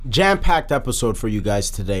Jam-packed episode for you guys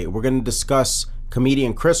today. We're going to discuss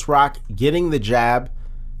comedian Chris Rock getting the jab,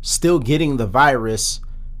 still getting the virus,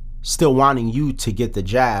 still wanting you to get the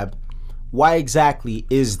jab. Why exactly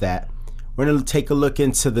is that? We're going to take a look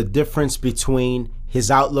into the difference between his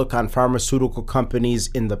outlook on pharmaceutical companies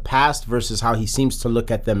in the past versus how he seems to look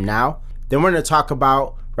at them now. Then we're going to talk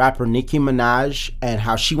about rapper Nicki Minaj and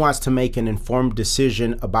how she wants to make an informed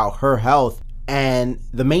decision about her health, and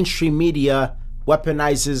the mainstream media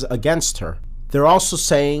weaponizes against her. They're also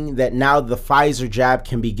saying that now the Pfizer jab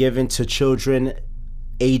can be given to children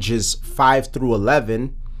ages 5 through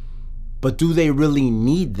 11, but do they really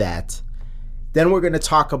need that? Then we're going to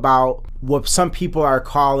talk about what some people are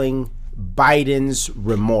calling Biden's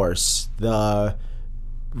remorse, the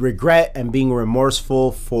regret and being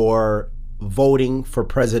remorseful for voting for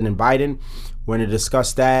President Biden. We're going to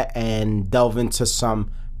discuss that and delve into some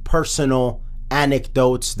personal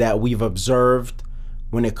anecdotes that we've observed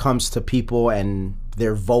when it comes to people and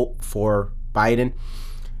their vote for Biden.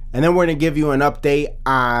 And then we're going to give you an update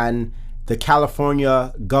on the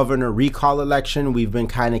California governor recall election. We've been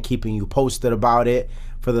kind of keeping you posted about it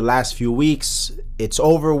for the last few weeks. It's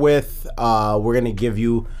over with. We're going to give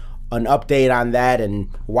you an update on that and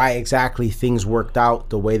why exactly things worked out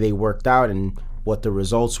the way they worked out and what the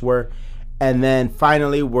results were. And then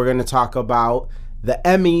finally, we're going to talk about the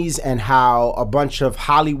Emmys and how a bunch of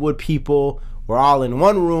Hollywood people were all in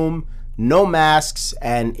one room, no masks,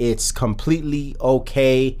 and it's completely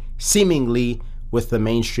okay, seemingly, with the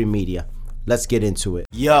mainstream media. Let's get into it.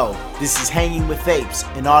 Yo, this is Hanging with Apes,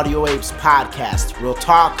 an Audio Apes podcast. Real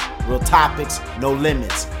talk, real topics, no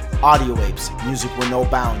limits. Audio Apes, music with no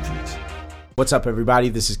boundaries. What's up, everybody?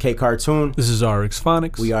 This is K Cartoon. This is RX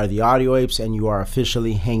Phonics. We are the Audio Apes, and you are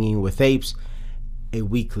officially Hanging with Apes, a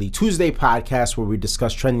weekly Tuesday podcast where we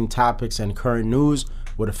discuss trending topics and current news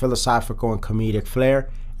with a philosophical and comedic flair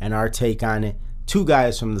and our take on it. Two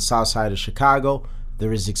guys from the south side of Chicago.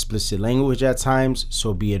 There is explicit language at times,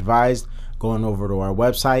 so be advised. Going over to our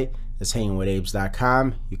website, it's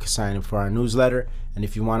hangingwithapes.com. You can sign up for our newsletter. And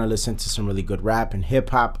if you want to listen to some really good rap and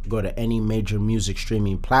hip-hop, go to any major music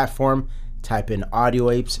streaming platform, type in Audio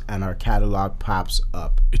Apes, and our catalog pops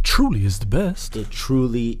up. It truly is the best. It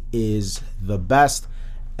truly is the best.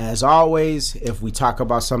 As always, if we talk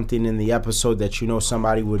about something in the episode that you know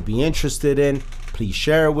somebody would be interested in, please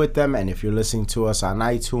share it with them. And if you're listening to us on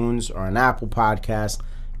iTunes or an Apple Podcast,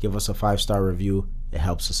 give us a 5-star review. It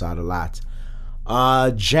helps us out a lot.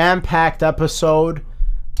 Jam-packed episode.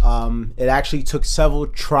 It actually took several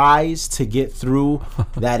tries to get through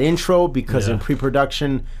that intro because in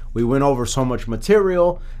pre-production we went over so much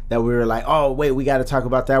material that we were like, oh wait, we got to talk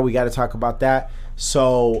about that.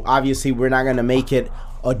 So obviously we're not going to make it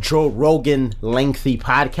a Joe Rogan lengthy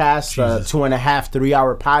podcast, a 2.5-3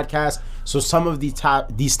 hour podcast. So some of these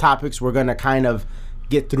topics we're going to kind of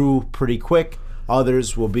get through pretty quick.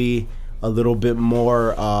 Others will be a little bit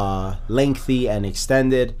more lengthy and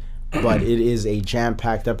extended, but it is a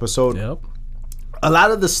jam-packed episode. Yep. A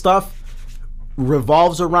lot of the stuff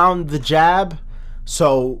revolves around the jab,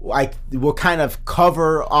 so like we'll kind of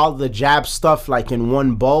cover all the jab stuff like in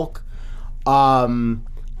one bulk, and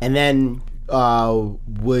then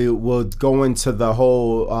we'll go into the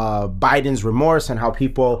whole Biden's remorse and how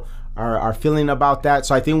people are feeling about that.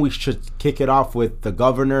 So I think we should kick it off with the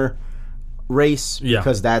governor race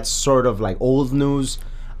because that's sort of like old news,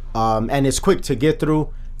 and it's quick to get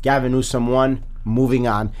through. Gavin Newsom won. Moving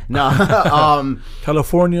on. No,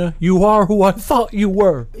 California, you are who I thought you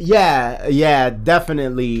were. Yeah,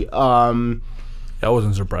 definitely. I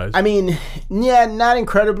wasn't surprised. I mean, not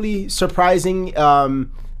incredibly surprising.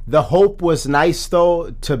 The hope was nice though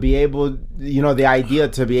to be able, the idea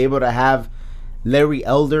to be able to have Larry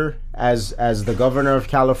Elder as the governor of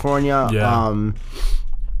California. Yeah.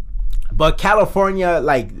 But California,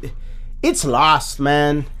 like, it's lost,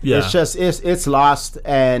 man. Yeah. It's just it's lost,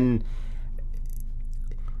 and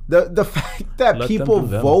the fact that people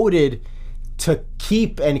voted to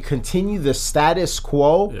keep and continue the status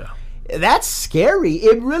quo, that's scary.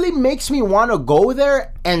 It really makes me want to go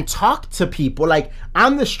there and talk to people, like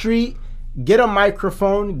on the street, get a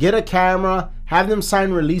microphone, get a camera, have them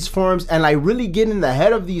sign release forms, and like really get in the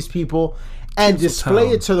head of these people and display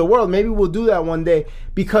it to the world. Maybe we'll do that one day,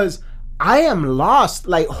 because I am lost.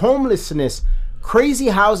 Like homelessness, crazy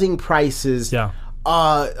housing prices,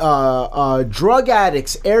 drug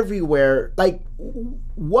addicts everywhere. Like,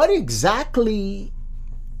 what exactly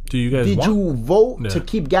do you guys did you vote to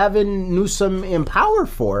keep Gavin Newsom in power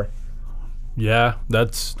for? Yeah,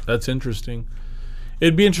 that's interesting.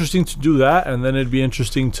 It'd be interesting to do that, and then it'd be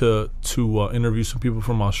interesting to interview some people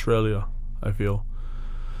from Australia, I feel.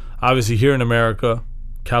 Obviously, here in America,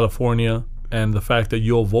 California and the fact that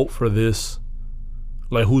you'll vote for this,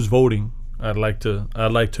 like who's voting? I'd like to,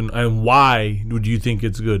 and why do you think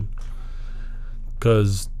it's good?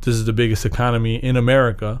 Because this is the biggest economy in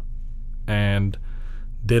America, and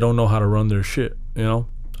they don't know how to run their shit, you know.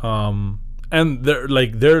 And they're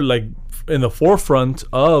like in the forefront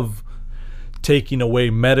of taking away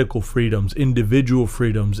medical freedoms, individual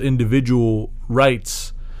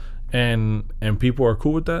rights, and people are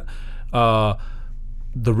cool with that.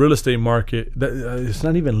 The real estate market, it's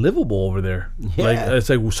not even livable over there. Yeah. Like it's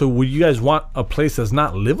like, so would you guys want a place that's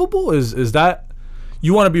not livable? Is that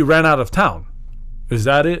you want to be ran out of town? Is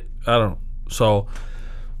that it? I don't know.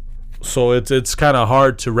 So it's kind of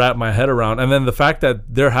hard to wrap my head around. And then the fact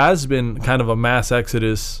that there has been kind of a mass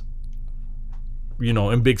exodus, you know,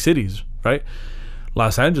 in big cities, right?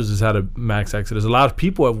 Los Angeles has had a mass exodus. A lot of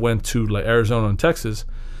people have went to like Arizona and Texas.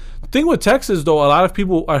 The thing with Texas, though, I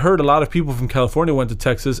heard a lot of people from California went to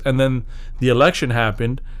Texas, and then the election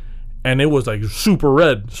happened, and it was like super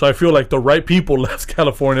red. So I feel like the right people left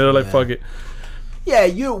California. They're like, fuck it. Yeah,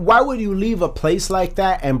 why would you leave a place like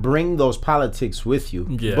that and bring those politics with you?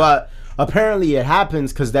 Yeah. But apparently it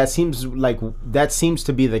happens because that seems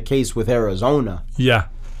to be the case with Arizona. Yeah.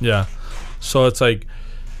 So it's like,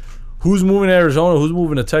 who's moving to Arizona? Who's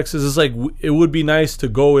moving to Texas? It's like, it would be nice to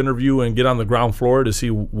go interview and get on the ground floor to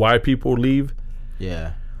see why people leave.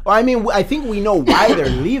 Yeah. Well, I mean, I think we know why they're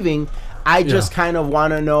leaving. I just kind of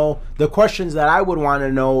want to know, the questions that I would want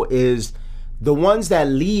to know is the ones that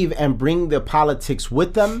leave and bring the politics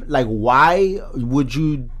with them. Like, why would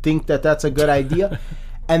you think that that's a good idea?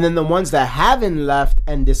 And then the ones that haven't left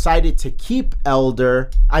and decided to keep Newsom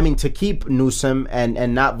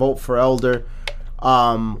and not vote for Elder.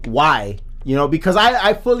 Why? You know, because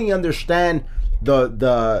I fully understand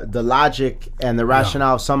the logic and the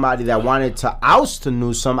rationale of somebody that wanted to oust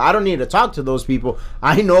Newsom. I don't need to talk to those people.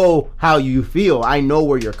 I know how you feel. I know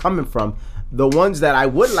where you're coming from. The ones that I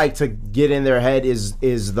would like to get in their head is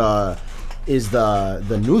the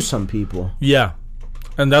Newsom people. Yeah.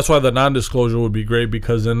 And that's why the non-disclosure would be great,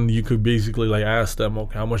 because then you could basically like ask them,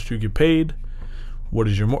 okay, how much do you get paid? What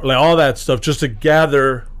is your like all that stuff, just to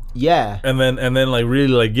gather. Yeah. And then like really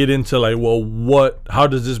like get into like, well, how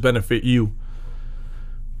does this benefit you?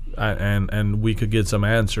 And we could get some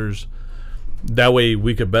answers. That way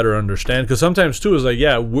we could better understand. Because sometimes too is like,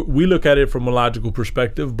 yeah, we look at it from a logical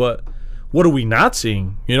perspective, but what are we not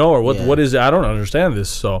seeing? You know, or what is it? I don't understand this.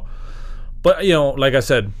 So, but you know, like I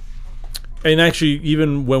said, and actually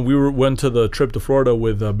even when we went to the trip to Florida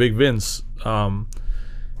with Big Vince,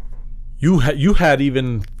 you had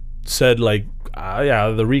even said like,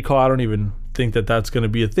 the recall, I don't even think that that's going to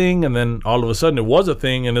be a thing. And then all of a sudden it was a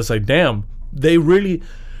thing. And it's like, damn,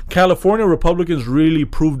 California Republicans really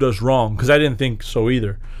proved us wrong, because I didn't think so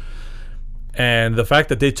either. And the fact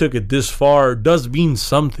that they took it this far does mean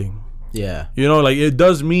something. Yeah. You know, like it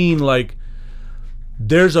does mean like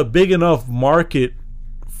there's a big enough market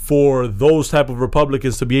for those type of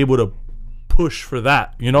Republicans to be able to push for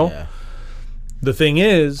that, you know? Yeah. The thing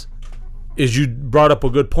is you brought up a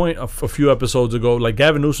good point a few episodes ago. Like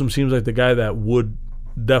Gavin Newsom seems like the guy that would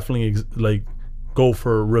definitely like go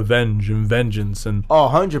for revenge and vengeance and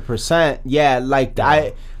 100%. Yeah, like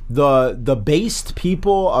the based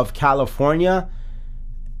people of California,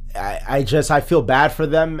 I feel bad for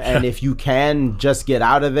them. And if you can just get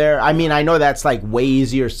out of there, I mean, I know that's like way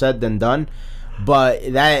easier said than done, but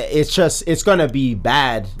it's gonna be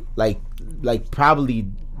bad, like probably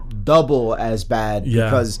double as bad,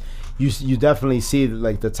 because you definitely see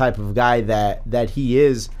like the type of guy that he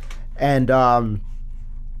is. And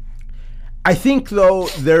I think though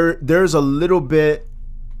there's a little bit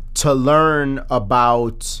to learn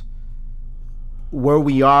about where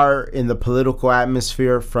we are in the political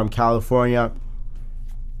atmosphere from California.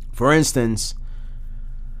 For instance,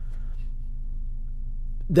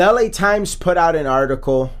 the LA Times put out an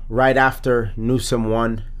article right after Newsom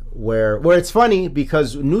won, where it's funny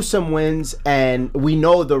because Newsom wins and we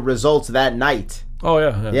know the results that night. Oh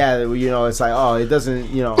yeah. Yeah, you know, it's like, oh, it doesn't,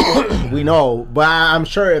 you know, we know, but I'm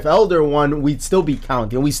sure if Elder won, we'd still be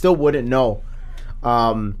counting. We still wouldn't know.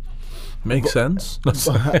 Makes sense.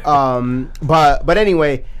 But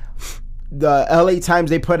anyway, the LA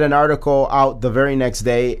Times, they put an article out the very next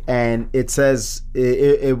day, and it says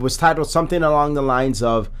it was titled something along the lines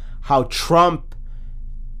of how Trump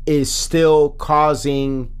is still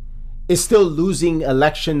losing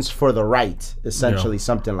elections for the right, essentially,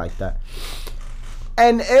 something like that.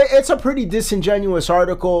 And it's a pretty disingenuous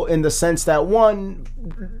article in the sense that, one,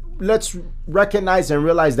 let's recognize and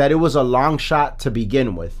realize that it was a long shot to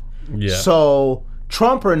begin with. Yeah. So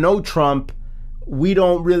Trump or no Trump, we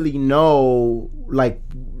don't really know like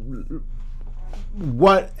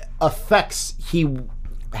what effects he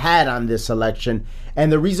had on this election.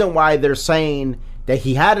 And the reason why they're saying that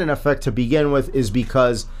he had an effect to begin with is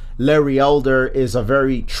because Larry Elder is a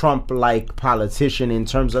very Trump-like politician in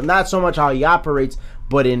terms of not so much how he operates,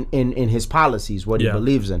 but in his policies, what he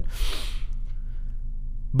believes in.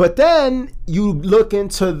 But then you look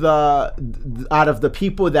into out of the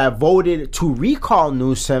people that voted to recall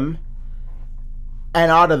Newsom, and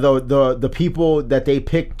out of the people that they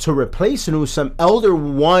picked to replace Newsom, Elder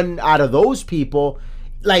won out of those people,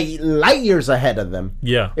 like light years ahead of them.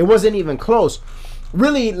 Yeah, it wasn't even close.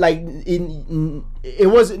 Really, like it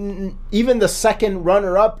wasn't even the second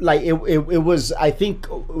runner up. Like it was. I think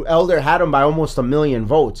Elder had him by almost 1 million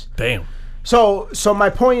votes. Damn. So my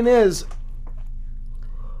point is,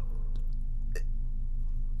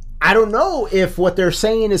 I don't know if what they're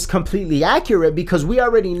saying is completely accurate, because we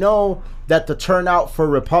already know that the turnout for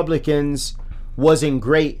Republicans wasn't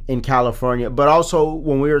great in California. But also,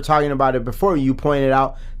 when we were talking about it before, you pointed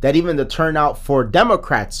out that even the turnout for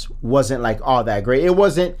Democrats wasn't like all that great. It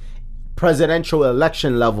wasn't presidential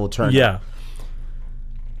election level turnout. Yeah.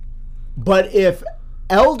 But if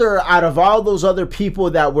Elder, out of all those other people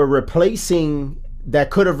that were replacing, that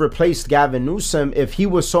could have replaced Gavin Newsom, if he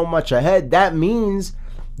was so much ahead, that means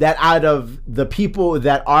that out of the people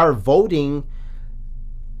that are voting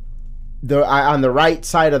on the right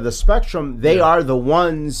side of the spectrum, they are the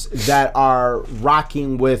ones that are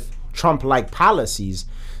rocking with Trump-like policies.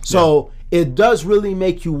 So it does really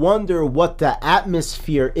make you wonder what the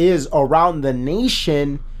atmosphere is around the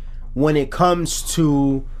nation when it comes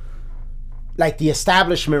to like the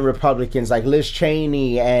establishment Republicans, like Liz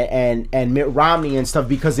Cheney and Mitt Romney and stuff.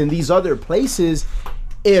 Because in these other places,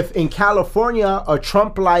 if in California a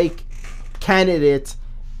Trump-like candidate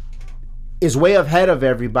is way ahead of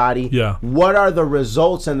everybody, what are the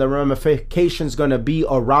results and the ramifications going to be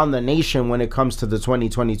around the nation when it comes to the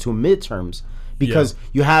 2022 midterms? Because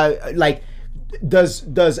you have, like,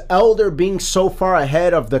 does Elder being so far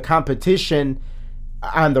ahead of the competition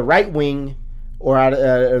on the right wing, or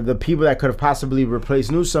the people that could have possibly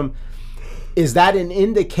replaced Newsom, is that an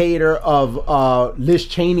indicator of Liz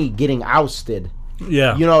Cheney getting ousted?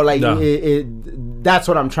 Yeah. You know, like, that's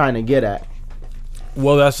what I'm trying to get at.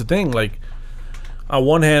 Well, that's the thing. Like, on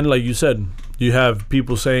one hand, like you said, you have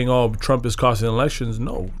people saying, "Oh, Trump is costing elections."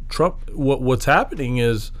 No, Trump. What's happening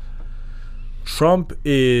is Trump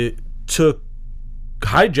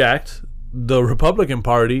hijacked the Republican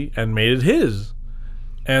Party and made it his.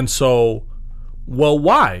 And so, well,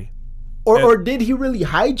 why? Or did he really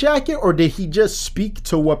hijack it, or did he just speak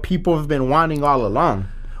to what people have been wanting all along?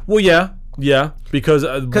 Well, yeah, because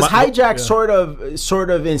hijack sort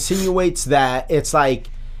of insinuates that it's like.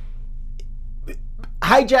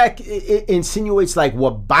 Hijack insinuates like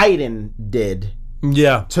what Biden did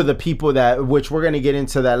to the people that, which we're going to get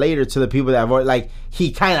into that later, to the people that vote. Like,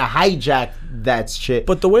 he kind of hijacked that shit.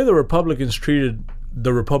 But the way the Republicans treated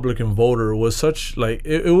the Republican voter was such, like,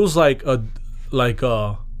 it was like a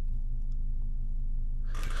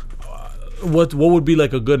what would be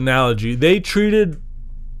like a good analogy?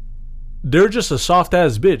 They're just a soft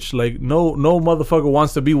ass bitch. Like, no motherfucker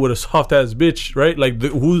wants to be with a soft ass bitch, right? Like,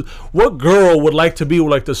 what girl would like to be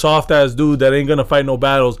with like the soft ass dude that ain't gonna fight no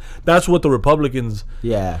battles? That's what the Republicans.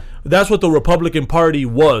 Yeah. That's what the Republican Party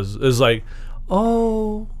was. Is like,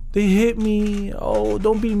 oh, they hit me. Oh,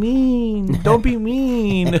 don't be mean. Don't be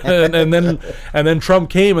mean. and then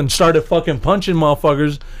Trump came and started fucking punching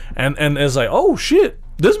motherfuckers, and it's like, oh shit,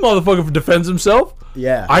 this motherfucker defends himself.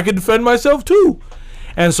 Yeah. I could defend myself too.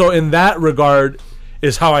 And so in that regard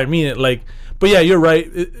is how I mean it. Like, but yeah, you're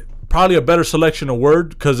right. Probably a better selection of word,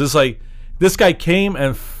 because it's like this guy came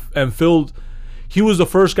and filled. He was the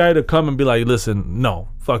first guy to come and be like, listen, no,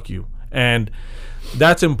 fuck you. And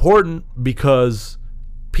that's important because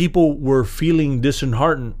people were feeling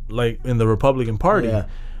disheartened, like, in the Republican Party. Yeah.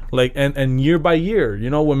 Like, and year by year, you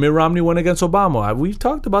know, when Mitt Romney went against Obama, we've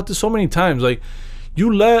talked about this so many times. Like,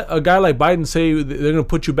 you let a guy like Biden say they're gonna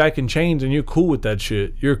put you back in chains and you're cool with that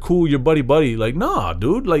shit. You're cool, you're buddy. Like, nah,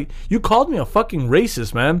 dude. Like, you called me a fucking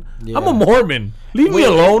racist, man. Yeah. I'm a Mormon. Leave me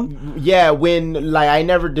alone. Yeah, when, like, I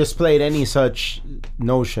never displayed any such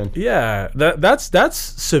notion. Yeah, that's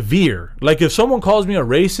severe. Like, if someone calls me a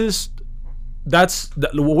racist,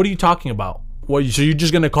 what are you talking about? What, so you're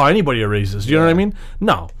just gonna call anybody a racist? You know what I mean?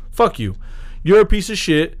 No, fuck you. You're a piece of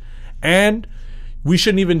shit, and we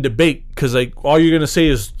shouldn't even debate, because, like, all you're gonna say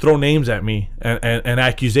is throw names at me and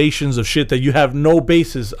accusations of shit that you have no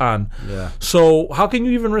basis on. Yeah. So how can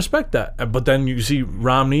you even respect that? But then you see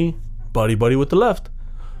Romney, buddy with the left.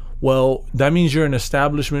 Well, that means you're an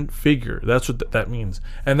establishment figure. That's what that means.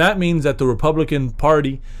 And that means that the Republican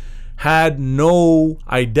Party had no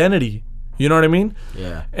identity. You know what I mean?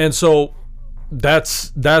 Yeah. And so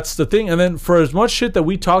that's the thing. And then for as much shit that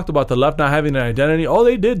we talked about the left not having an identity, all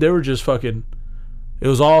they were just fucking, it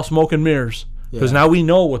was all smoke and mirrors. Because now we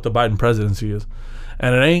know what the Biden presidency is.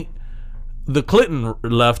 And it ain't the Clinton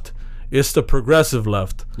left, it's the progressive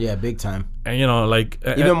left. Yeah, big time. And you know, like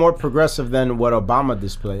even more progressive than what Obama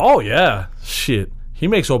displayed. Oh yeah, shit. He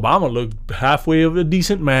makes Obama look halfway of a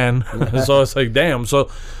decent man. So it's like, damn.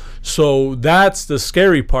 So that's the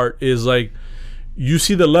scary part. Is like, you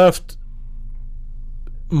see the left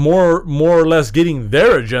more or less getting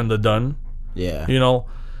their agenda done. Yeah. You know,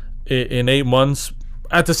 in 8 months.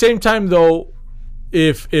 At the same time, though,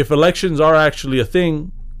 if elections are actually a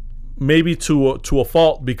thing, maybe to a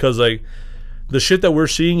fault, because like the shit that we're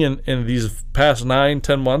seeing in these past 9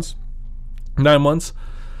 months, going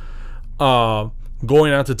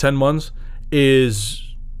on to 10 months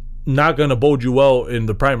is not going to bode you well in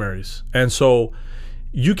the primaries. And so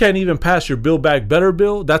you can't even pass your Build Back Better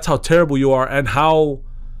bill. That's how terrible you are and how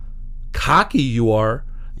cocky you are.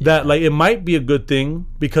 That like it might be a good thing,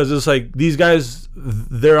 because it's like these guys,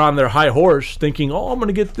 they're on their high horse thinking, oh, I'm going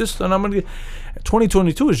to get this and I'm going to get...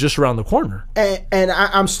 2022 is just around the corner. And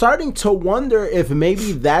I'm starting to wonder if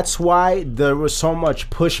maybe that's why there was so much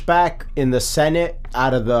pushback in the Senate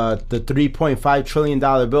out of the $3.5 trillion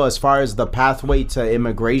bill as far as the pathway to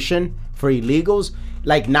immigration for illegals.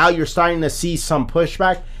 Like now you're starting to see some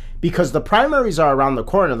pushback because the primaries are around the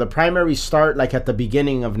corner. The primaries start like at the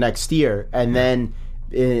beginning of next year, and then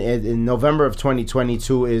in November of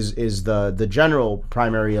 2022 is the general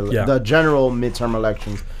primary, the general midterm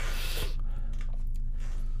elections.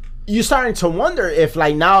 You're starting to wonder if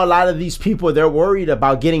like now a lot of these people, they're worried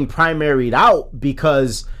about getting primaried out,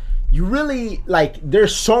 because you really like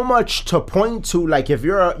there's so much to point to. Like if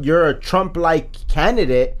you're a Trump-like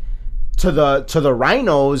candidate to the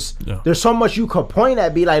rhinos, there's so much you could point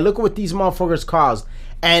at, be like, look at what these motherfuckers caused.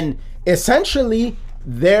 And essentially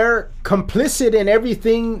they're complicit in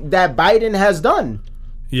everything that Biden has done.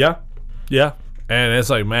 Yeah. And it's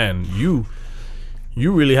like, man, you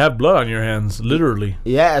really have blood on your hands, literally.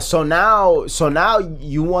 Yeah, so now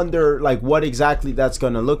you wonder like what exactly that's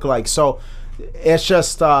going to look like. So it's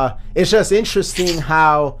just interesting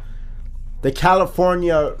how the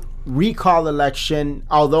California recall election,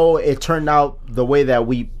 although it turned out the way that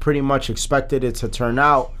we pretty much expected it to turn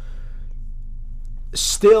out,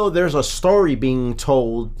 still there's a story being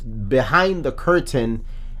told behind the curtain,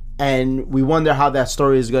 and we wonder how that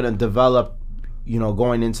story is going to develop, you know,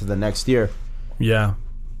 going into the next year. Yeah.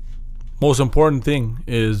 Most important thing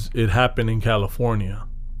is it happened in California.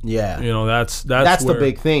 Yeah. You know, that's where, the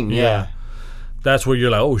big thing. Yeah. That's where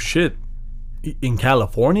you're like, oh shit, in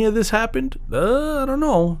California this happened? I don't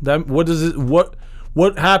know.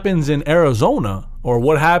 What happens in Arizona, or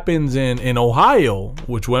what happens in Ohio,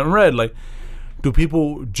 which went red? Like, do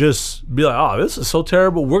people just be like, oh, this is so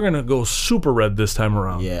terrible, we're gonna go super red this time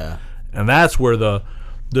around? Yeah. And that's where the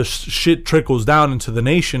shit trickles down into the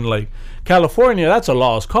nation. Like California, that's a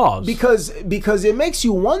lost cause. Because it makes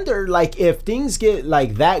you wonder, like, if things get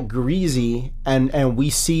like that greasy and we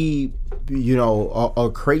see, you know, a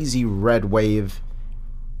crazy red wave.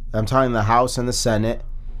 I'm talking the House and the Senate.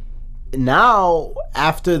 Now,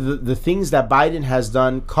 after the things that Biden has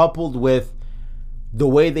done, coupled with the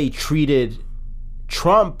way they treated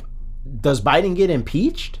Trump, does Biden get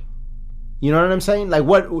impeached? You know what I'm saying? Like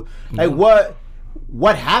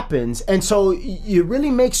what happens? And so it really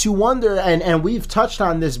makes you wonder, and we've touched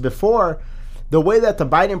on this before, the way that the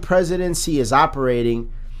Biden presidency is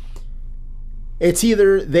operating. It's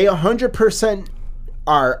either they 100%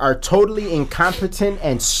 are totally incompetent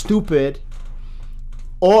and stupid,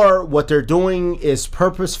 or what they're doing is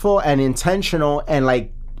purposeful and intentional, and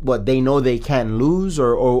like what they know they can't lose,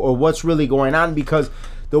 or what's really going on. Because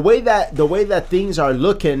the way that things are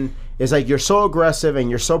looking is like you're so aggressive and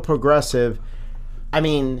you're so progressive. I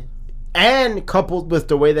mean, and coupled with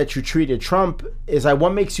the way that you treated Trump, is like,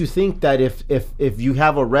 what makes you think that if you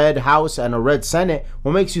have a red House and a red Senate,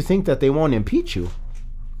 what makes you think that they won't impeach you?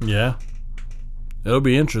 Yeah. It'll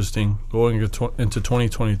be interesting going into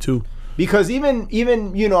 2022. Because even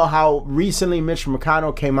you know how recently Mitch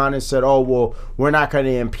McConnell came on and said, oh, well, we're not going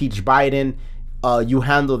to impeach Biden. You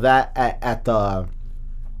handle that at the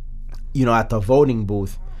voting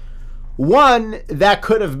booth. One, that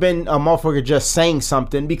could have been a motherfucker just saying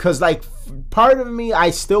something, because like part of me,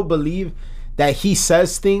 I still believe that he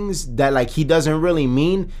says things that like he doesn't really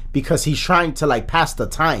mean, because he's trying to like pass the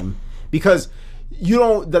time. Because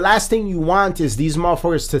the last thing you want is these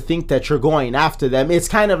motherfuckers to think that you're going after them. It's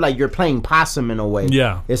kind of like you're playing possum in a way.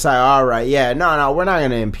 Yeah. It's like, all right, yeah, no, we're not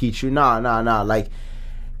going to impeach you. No. Like,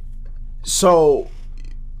 so,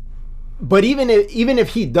 but even if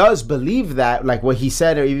he does believe that, like what he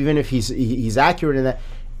said, or even if he's accurate in that,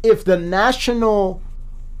 if the national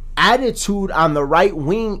attitude on the right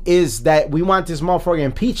wing is that we want this motherfucker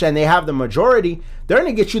impeached and they have the majority, they're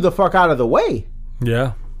going to get you the fuck out of the way.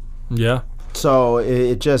 Yeah. Yeah. So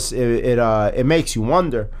it makes you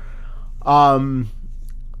wonder.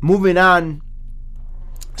 Moving on.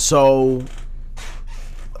 So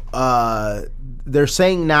they're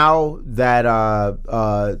saying now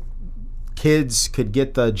that kids could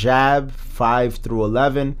get the jab 5 through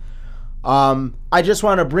 11. I just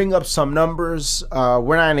want to bring up some numbers.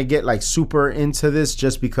 We're not gonna get like super into this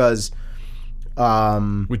just because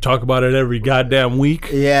we talk about it every goddamn week.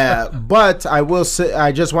 Yeah, but I will say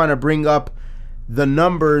I just want to bring up the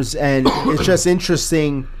numbers, and it's just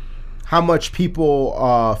interesting how much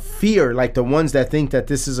people fear, like the ones that think that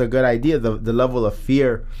this is a good idea, the level of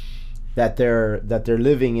fear that they're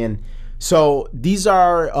living in. So these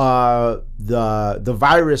are the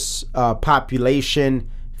virus population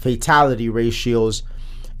fatality ratios,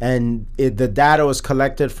 and the data was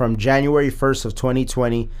collected from January 1st of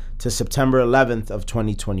 2020 to September 11th of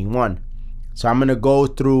 2021. So I'm going to go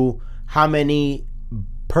through how many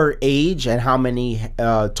per age and how many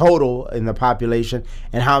total in the population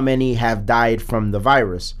and how many have died from the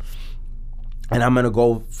virus. And I'm going to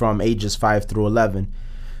go from ages 5 through 11.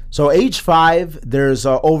 So age 5, there's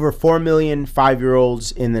over 4 million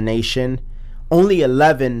 5-year-olds in the nation. Only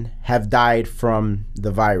 11 have died from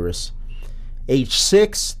the virus. Age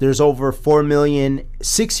 6, there's over 4 million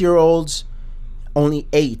 6-year-olds. Only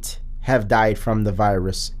 8 have died from the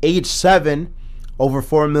virus. Age 7, over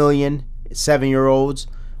 4 million 7-year-olds.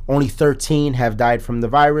 Only 13 have died from the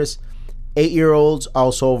virus. 8-year-olds,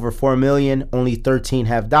 also over 4 million. Only 13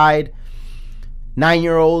 have died.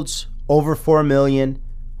 9-year-olds, over 4 million.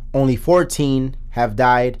 Only 14 have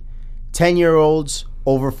died. 10-year-olds,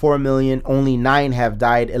 over 4 million. Only 9 have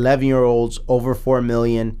died. 11-year-olds, over 4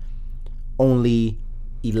 million. Only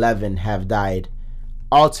 11 have died.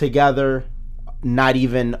 Altogether, not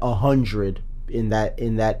even 100 in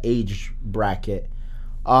that age bracket.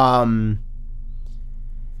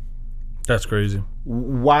 That's crazy.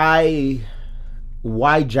 Why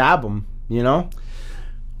jab them, you know?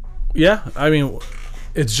 Yeah, I mean,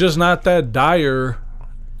 it's just not that dire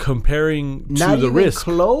comparing to the risk.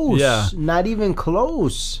 Close. Yeah, not even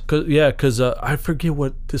close. Because I forget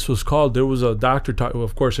what this was called. There was a doctor talking.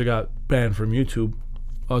 Of course, it got banned from YouTube.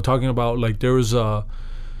 Talking about like there was a.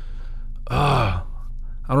 I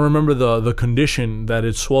don't remember the condition that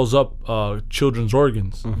it swells up children's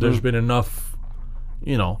organs. Mm-hmm. There's been enough,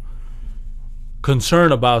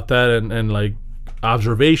 concern about that and like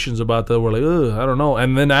observations about that. We're like, I don't know.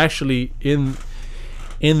 And then actually in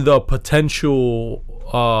the potential,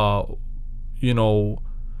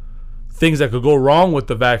 things that could go wrong with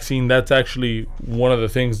the vaccine, that's actually one of the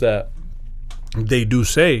things that they do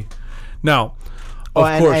say. Now,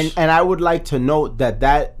 of course, and I would like to note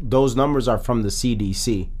that those numbers are from the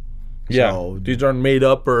CDC. Yeah, so, these aren't made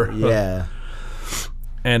up or yeah.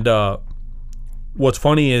 And what's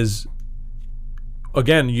funny is,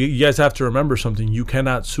 again, you guys have to remember something. You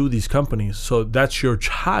cannot sue these companies. So that's your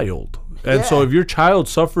child. And so if your child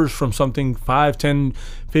suffers from something 5, 10,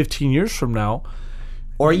 15 years from now,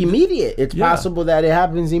 or immediate, it's possible that it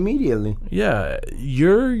happens immediately. Yeah,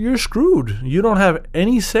 you're screwed. You don't have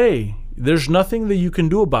any say. There's nothing that you can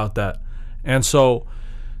do about that. And so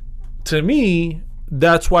to me,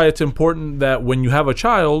 that's why it's important that when you have a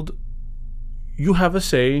child, you have a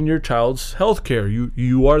say in your child's health care.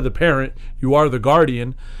 You are the parent. You are the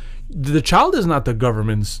guardian. The child is not the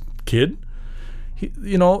government's kid.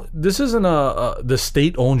 This isn't the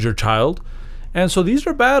state owns your child. And so these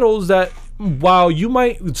are battles that, while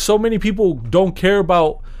so many people don't care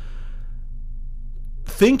about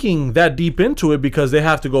thinking that deep into it because they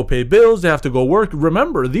have to go pay bills, they have to go work.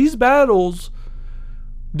 Remember, these battles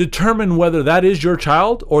determine whether that is your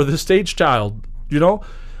child or the state's child,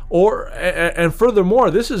 and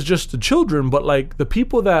furthermore, this is just the children, but like the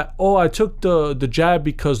people that, I took the jab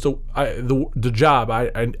because the job,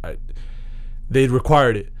 they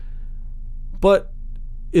required it. But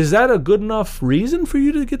is that a good enough reason for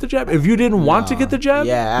you to get the jab? If you didn't want to get the jab?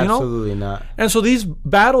 Yeah, absolutely not. And so these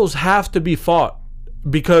battles have to be fought,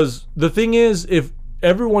 because the thing is, if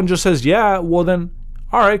everyone just says, yeah, well then,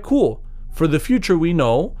 all right, cool. For the future, we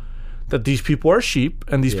know that these people are sheep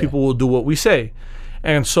and these people will do what we say.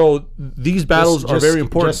 And so these battles are very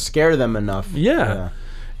important. Just scare them enough. Yeah,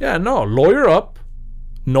 no, lawyer up.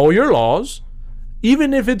 know your laws,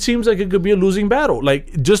 even if it seems like it could be a losing battle.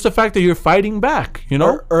 Like, just the fact that you're fighting back, you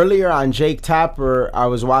know? Earlier on Jake Tapper, I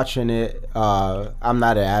was watching it. I'm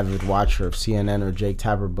not an avid watcher of CNN or Jake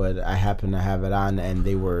Tapper, but I happened to have it on, and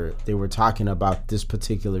they were talking about this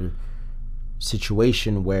particular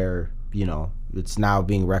situation where, you know, it's now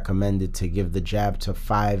being recommended to give the jab to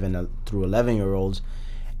 5 and through 11-year-olds.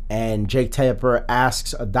 And Jake Tapper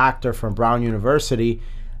asks a doctor from Brown University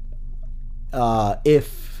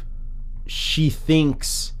if she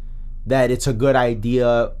thinks that it's a good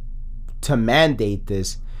idea to mandate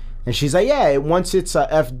this. And she's like, yeah, once it's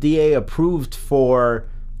FDA approved for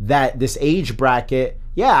this age bracket,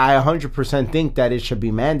 yeah, I 100% think that it should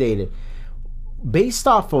be mandated. Based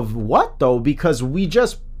off of what, though? Because we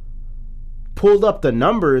just pulled up the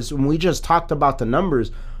numbers and we just talked about the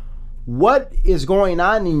numbers. What is going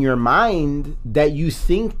on in your mind that you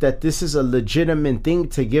think that this is a legitimate thing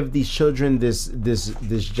to give these children this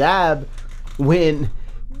jab when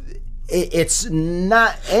it's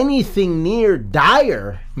not anything near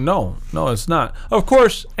dire? No, it's not. Of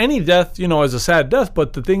course, any death, you know, is a sad death.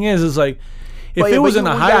 But the thing is like, if it was in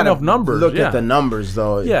a high enough numbers, look at the numbers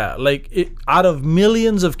though. Yeah, like out of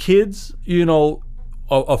millions of kids, you know,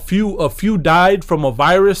 a few died from a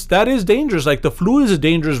virus that is dangerous. Like the flu is a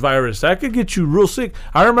dangerous virus that could get you real sick.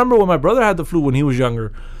 I remember when my brother had the flu when he was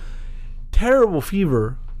younger. Terrible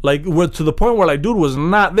fever, like to the point where like dude was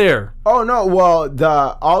not there. Oh no, well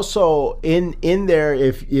also in there,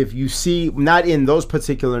 if you see, not in those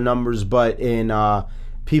particular numbers, but in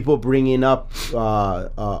people bringing up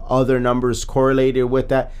other numbers correlated with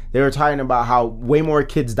that, they were talking about how way more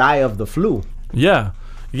kids die of the flu. Yeah,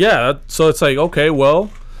 so it's like, okay, well,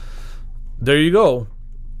 there you go.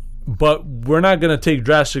 But we're not going to take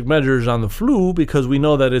drastic measures on the flu because we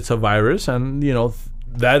know that it's a virus, and, you know,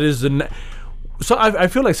 that is the... So I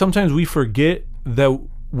feel like sometimes we forget that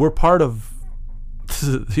we're part of,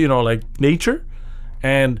 you know, like nature,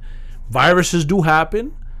 and viruses do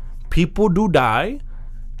happen. People do die.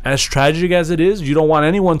 As tragic as it is, you don't want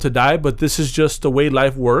anyone to die, but this is just the way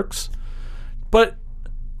life works. But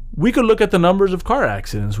we could look at the numbers of car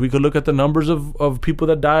accidents. We could look at the numbers of people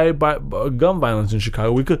that die by gun violence in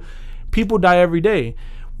Chicago. People die every day.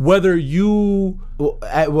 Whether you... Well,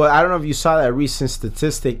 I don't know if you saw that recent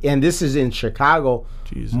statistic, and this is in Chicago.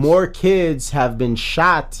 Jesus. More kids have been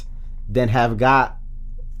shot than have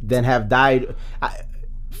died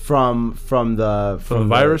from the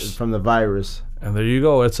virus. From the virus. And there you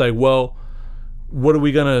go. It's like, well, what are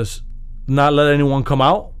we gonna not let anyone come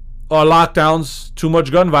out? Lockdowns, too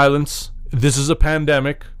much gun violence. This is a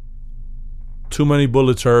pandemic. Too many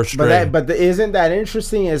bullets are astray. But isn't that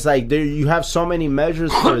interesting? It's like you have so many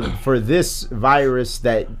measures for this virus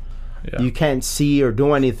that you can't see or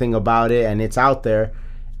do anything about it, and it's out there.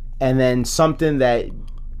 And then something that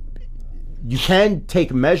you can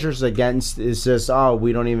take measures against is just,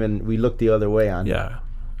 we look the other way on. Yeah.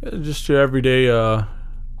 Just your everyday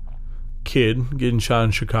kid getting shot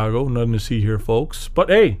in Chicago. Nothing to see here, folks. But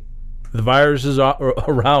hey, the virus is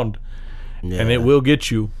around, and it will get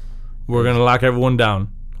you. We're going to lock everyone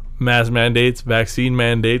down. Mask mandates, vaccine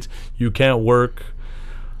mandates. You can't work.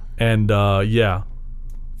 And,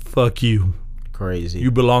 fuck you. Crazy. You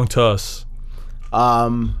belong to us.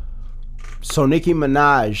 So Nicki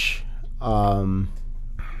Minaj,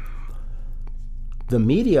 the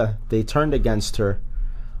media, they turned against her.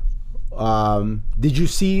 Did you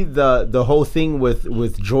see the whole thing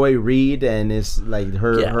with Joy Reid and it's like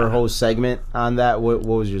her whole segment on that? What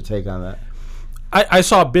was your take on that? I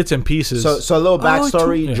saw bits and pieces. So a little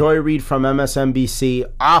backstory. Joy Reid from MSNBC.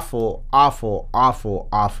 Awful.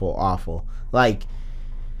 Like,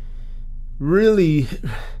 really,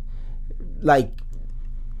 like,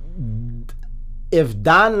 if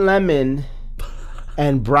Don Lemon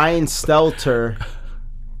and Brian Stelter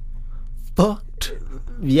fucked.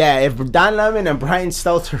 Yeah, if Don Lemon and Brian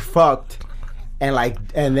Stelter fucked and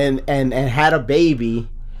had a baby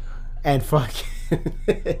and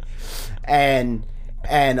and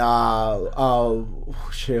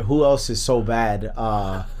shit, who else is so bad?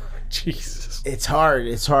 Jesus. It's hard.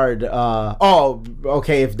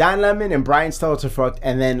 Okay, if Don Lemon and Brian Stelter fucked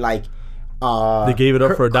and then they gave it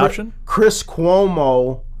up for adoption? Chris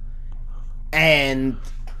Cuomo and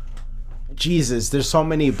Jesus, there's so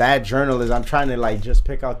many bad journalists. I'm trying to just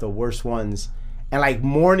pick out the worst ones. And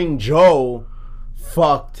Morning Joe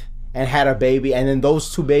fucked and had a baby, and then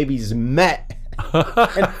those two babies met.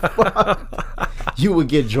 And you would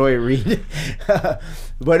get Joy Reid.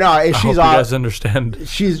 But no, she's awful. You guys understand.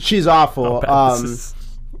 She's awful.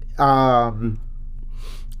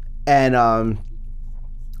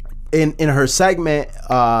 In her segment,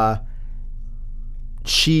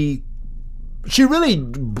 she really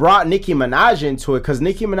brought Nicki Minaj into it, because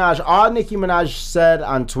all Nicki Minaj said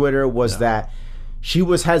on Twitter was that she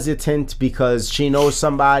was hesitant because she knows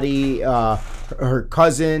somebody, her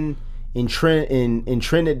cousin in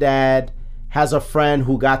Trinidad has a friend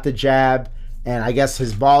who got the jab, and I guess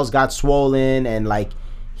his balls got swollen and like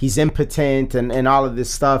he's impotent and all of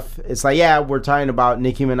this stuff. It's like, yeah, we're talking about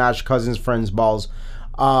Nicki Minaj cousin's friend's balls.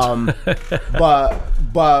 But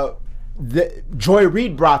Joy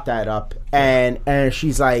Reid brought that up, and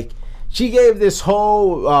she's like, she gave this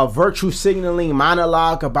whole virtue signaling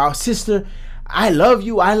monologue about, sister, I love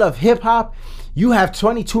you, I love hip hop. You have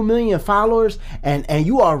 22 million followers, and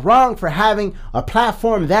you are wrong for having a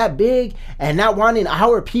platform that big and not wanting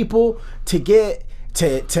our people to get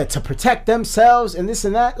to protect themselves and this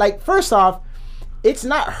and that. Like, first off, it's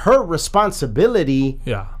not her responsibility.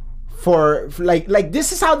 Yeah. For like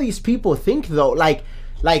this is how these people think though. Like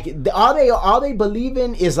all they believe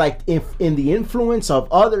in is like in the influence of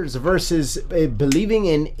others versus believing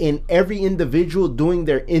in every individual doing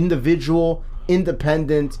their individual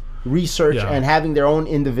independent research and having their own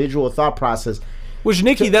individual thought process. Which,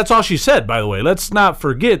 Nicki, that's all she said, by the way. Let's not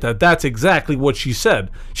forget that that's exactly what she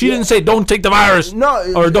said. She didn't say, don't take the virus,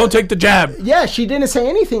 or don't take the jab. Yeah, she didn't say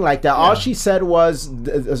anything like that. All she said was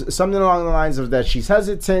something along the lines of that she's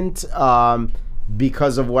hesitant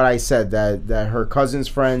because of what I said, that her cousin's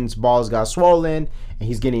friend's balls got swollen, and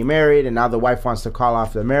he's getting married, and now the wife wants to call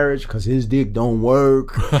off the marriage because his dick don't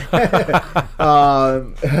work. Not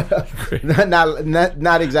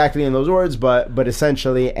exactly in those words, but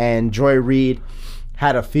essentially. And Joy Reid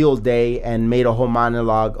had a field day and made a whole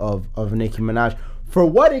monologue of Nicki Minaj. For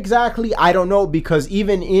what exactly, I don't know, because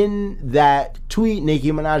even in that tweet,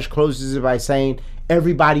 Nicki Minaj closes it by saying,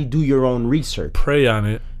 everybody do your own research. Pray on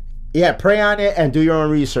it. Yeah, pray on it and do your own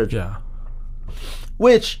research. Yeah.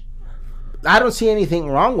 Which, I don't see anything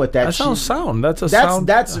wrong with that. That sounds sound.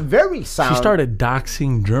 That's very sound. She started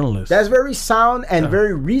doxing journalists. That's very sound and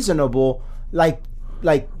very reasonable. Like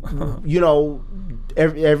you know,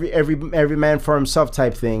 every man for himself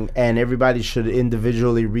type thing, and everybody should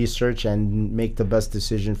individually research and make the best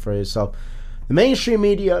decision for yourself. The mainstream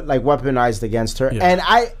media like weaponized against her, and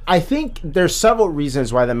I think there's several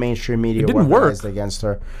reasons why the mainstream media weaponized against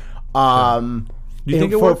her. Do you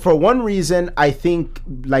think it worked? For one reason, I think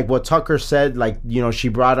like what Tucker said, like, you know, she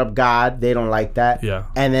brought up God. They don't like that. Yeah.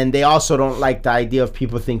 And then they also don't like the idea of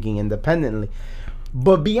people thinking independently.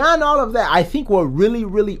 But beyond all of that, I think what really,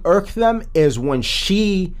 really irked them is when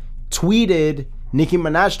Nicki Minaj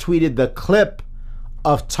tweeted the clip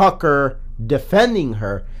of Tucker defending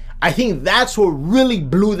her. I think that's what really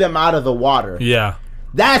blew them out of the water. Yeah.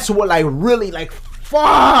 That's what like really like,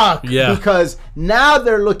 fuck. Yeah. Because now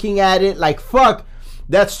they're looking at it like, fuck,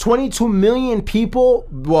 that's 22 million people.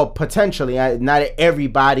 Well, potentially, not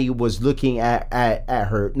everybody was looking at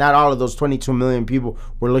her. Not all of those 22 million people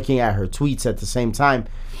were looking at her tweets at the same time.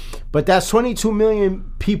 But that's 22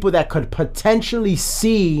 million people that could potentially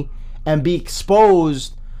see and be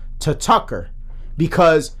exposed to Tucker.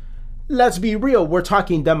 Because, let's be real, we're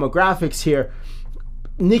talking demographics here.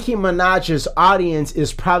 Nicki Minaj's audience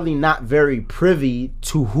is probably not very privy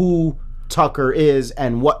to who Tucker is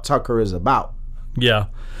and what Tucker is about. Yeah,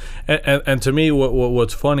 and to me,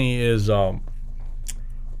 what's funny is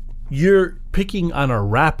you're picking on a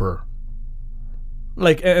rapper.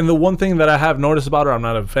 Like, and the one thing that I have noticed about her, I'm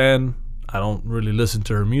not a fan. I don't really listen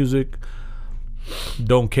to her music.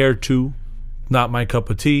 Don't care to. Not my cup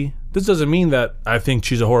of tea. This doesn't mean that I think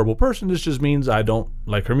she's a horrible person. This just means I don't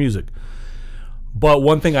like her music. But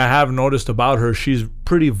one thing I have noticed about her, she's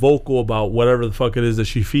pretty vocal about whatever the fuck it is that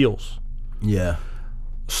she feels. Yeah.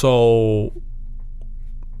 So,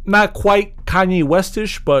 not quite Kanye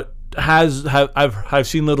Westish, but I've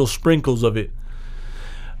seen little sprinkles of it.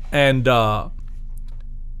 And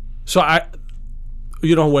so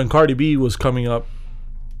when Cardi B was coming up,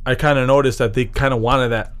 I kind of noticed that they kind of wanted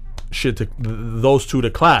that shit those two to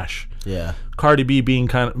clash. Yeah. Cardi B being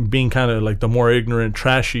kind of like the more ignorant,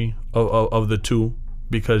 trashy of the two,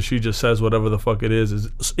 because she just says whatever the fuck it is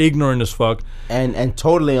ignorant as fuck and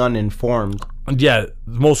totally uninformed. Yeah,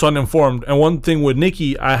 most uninformed. And one thing with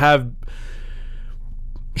Nicki,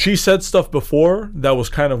 she said stuff before that was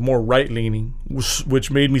kind of more right leaning,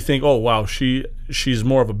 which made me think, oh wow, she's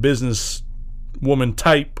more of a business woman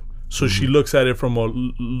type, so she looks at it from a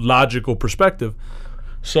logical perspective.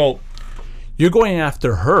 So you're going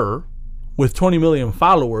after her with 20 million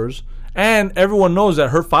followers, and everyone knows that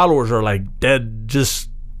her followers are like dead, just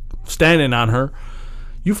standing on her.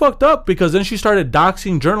 You fucked up, because then she started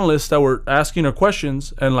doxing journalists that were asking her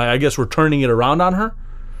questions and, like, I guess, were turning it around on her.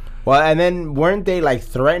 Well, and then weren't they like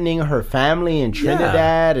threatening her family in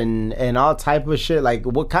Trinidad and all type of shit? Like,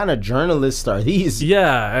 what kind of journalists are these?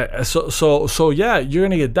 Yeah. So yeah, you're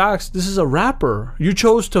gonna get doxxed. This is a rapper. You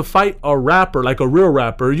chose to fight a rapper, like a real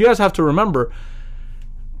rapper. You guys have to remember,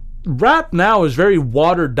 rap now is very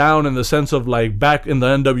watered down in the sense of like back in the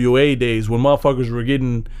NWA days when motherfuckers were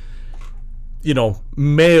getting,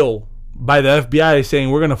 mail by the FBI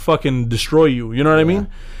saying we're gonna fucking destroy you. You know what I mean?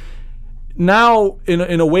 Now,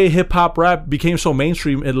 in a way, hip hop rap became so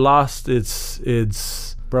mainstream, it lost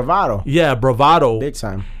its bravado. Yeah, bravado, big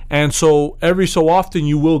time. And so every so often,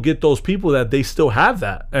 you will get those people that they still have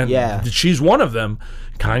that, and she's one of them.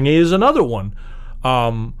 Kanye is another one,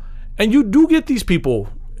 and you do get these people.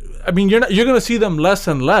 I mean, you're gonna see them less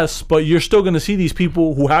and less, but you're still gonna see these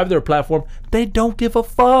people who have their platform. They don't give a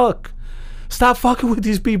fuck. Stop fucking with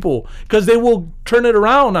these people because they will turn it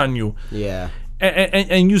around on you. Yeah.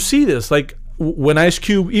 And you see this, like when Ice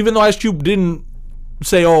Cube, even though Ice Cube didn't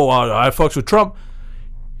say, I fucks with Trump,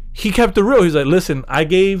 he kept it real. He's like, listen, I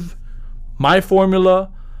gave my formula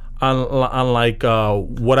on like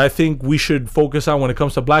what I think we should focus on when it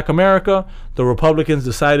comes to Black America. The Republicans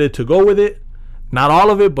decided to go with it. Not all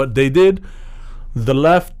of it, but they did. The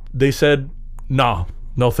left, they said, no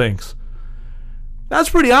thanks. That's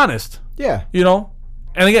pretty honest. Yeah.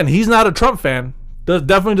 And again, he's not a Trump fan.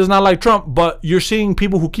 Definitely does not like Trump, but you're seeing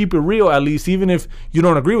people who keep it real, at least, even if you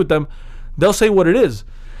don't agree with them, they'll say what it is.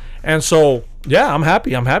 And so, yeah, I'm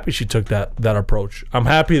happy. I'm happy she took that approach. I'm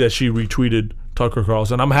happy that she retweeted Tucker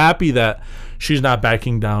Carlson. I'm happy that she's not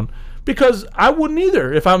backing down, because I wouldn't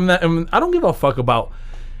either. If I'm not, I don't give a fuck about.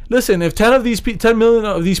 Listen, if 10 million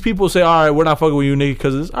of these people say, all right, we're not fucking with you, nigga,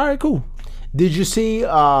 because it's all right, cool. Did you see who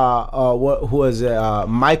was it?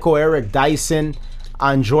 Michael Eric Dyson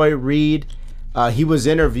on Joy Reid? He was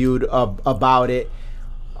interviewed about it.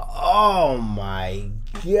 Oh my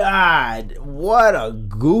God, what a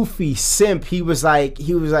goofy simp. He was like,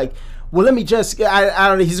 well, let me just, I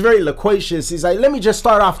don't know, he's very loquacious. He's like, let me just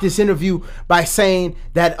start off this interview by saying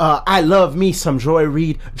that I love me some Joy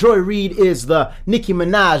Reid. Joy Reid is the Nicki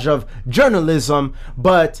Minaj of journalism,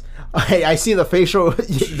 but I see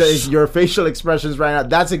the your facial expressions right now.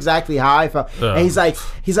 That's exactly how I felt. And he's like,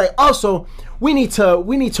 also, we need to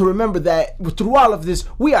remember that through all of this,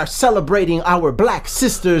 we are celebrating our Black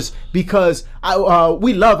sisters, because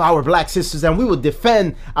we love our Black sisters and we will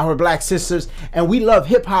defend our Black sisters, and we love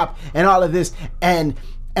hip hop and all of this. And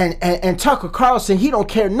Tucker Carlson, he don't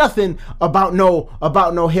care nothing about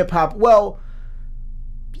no hip hop. Well,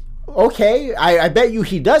 okay, I bet you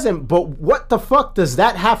he doesn't, but what the fuck does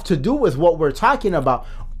that have to do with what we're talking about?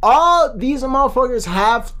 All these motherfuckers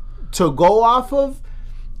have to go off of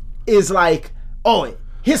is like, oh,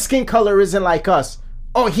 his skin color isn't like us.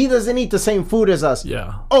 Oh, he doesn't eat the same food as us.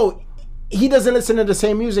 Yeah. Oh, he doesn't listen to the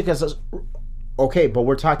same music as us. Okay, but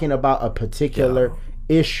we're talking about a particular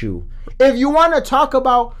issue. If you want to talk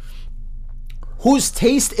about whose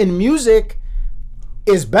taste in music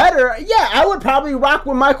is better, yeah, I would probably rock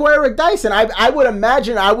with Michael Eric Dyson. I would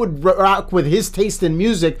imagine I would rock with his taste in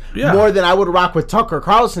music more than I would rock with Tucker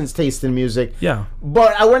Carlson's taste in music. Yeah.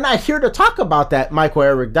 But we're not here to talk about that, Michael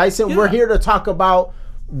Eric Dyson. Yeah. We're here to talk about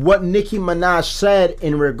what Nicki Minaj said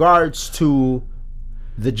in regards to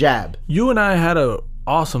the jab. You and I had a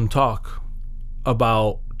awesome talk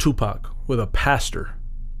about Tupac with a pastor.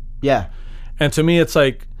 Yeah. And to me, it's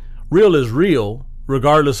like, real is real,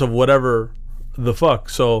 regardless of whatever the fuck.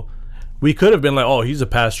 So we could have been like, oh, he's a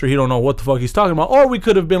pastor, he don't know what the fuck he's talking about. Or we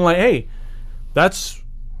could have been like, hey, that's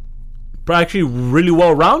actually really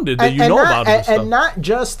well rounded that you know about it. And not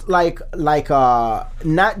just not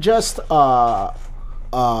just a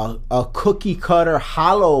cookie cutter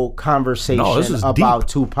hollow conversation about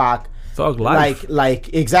Tupac. Thug life.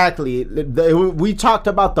 Like exactly. We talked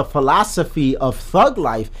about the philosophy of thug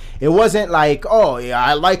life. It wasn't like, oh yeah,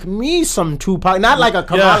 I like me some Tupac. Not like a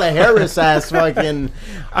Kamala Harris ass fucking.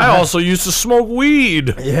 I also used to smoke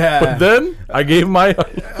weed. Yeah. But then I gave my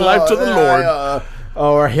life to the Lord.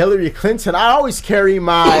 Or Hillary Clinton. I always carry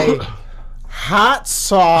my hot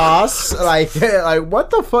sauce. like what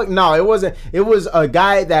the fuck? No, it wasn't. It was a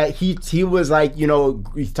guy that he was like,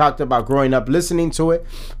 he talked about growing up listening to it,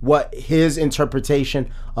 what his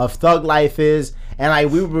interpretation of thug life is,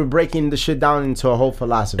 and we were breaking the shit down into a whole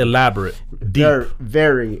philosophy. Elaborate, deep,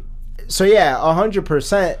 very. So yeah,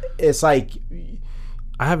 100%. It's like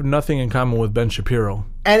I have nothing in common with Ben Shapiro.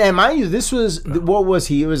 And mind you, this was what was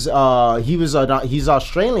he? It was he's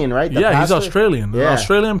Australian, right? Yeah, pastor? He's Australian. Yeah.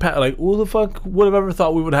 Australian, like who the fuck would have ever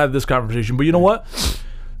thought we would have this conversation? But you know what?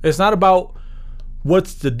 It's not about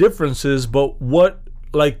what's the differences, but what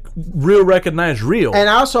like real recognize real. And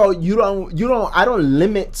also, I don't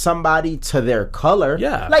limit somebody to their color.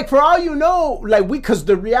 Yeah. Like, for all you know, like, because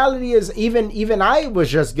the reality is, even I was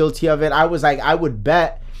just guilty of it. I was like, I would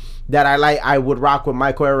bet that I would rock with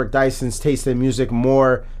Michael Eric Dyson's taste in music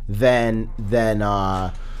more than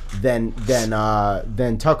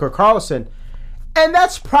Tucker Carlson. And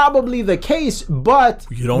that's probably the case, but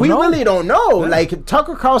we really don't know. Yeah. Like,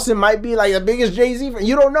 Tucker Carlson might be like the biggest Jay-Z fan.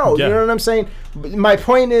 You don't know. Yeah. You know what I'm saying? My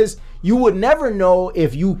point is, you would never know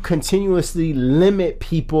if you continuously limit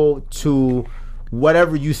people to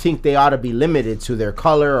whatever you think they ought to be limited to, their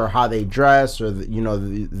color or how they dress or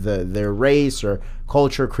their race or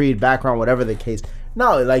culture, creed, background, whatever the case.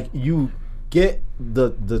 No, like, you get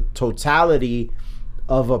the totality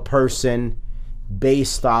of a person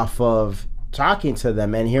based off of talking to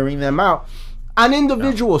them and hearing them out on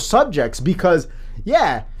individual subjects, because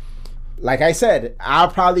like I said, I'll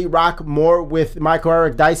probably rock more with Michael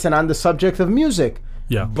Eric Dyson on the subject of music,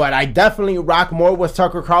 but I definitely rock more with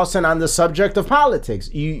Tucker Carlson on the subject of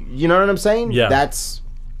politics. You know what I'm saying? That's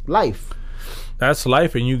life. That's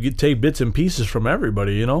life, and you take bits and pieces from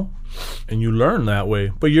everybody, you know, and you learn that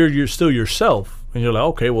way, but you're still yourself. And you're like,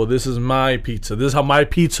 okay, well, this is my pizza. This is how my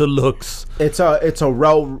pizza looks. It's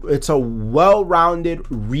a well-rounded,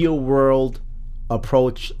 real-world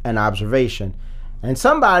approach and observation. And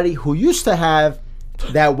somebody who used to have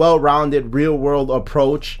that well-rounded, real-world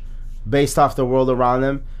approach based off the world around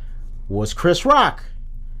them was Chris Rock.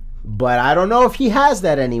 But I don't know if he has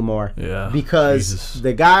that anymore. Yeah. Because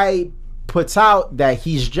the guy puts out that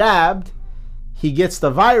he's jabbed, he gets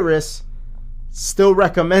the virus, still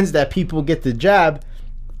recommends that people get the jab.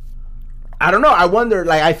 I don't know. I wonder,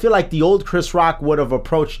 like, I feel like the old Chris Rock would have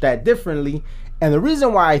approached that differently. And the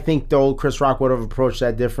reason why I think the old Chris Rock would have approached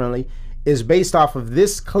that differently is based off of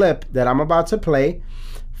this clip that I'm about to play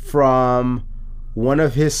from one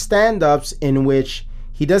of his stand-ups, in which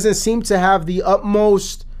he doesn't seem to have the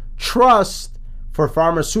utmost trust for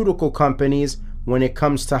pharmaceutical companies when it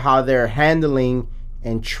comes to how they're handling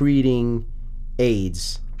and treating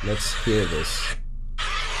AIDS. Let's hear this.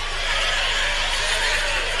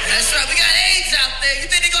 That's right, we got AIDS out there. You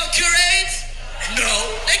think they're gonna cure AIDS? No,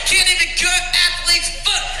 they can't even cure athlete's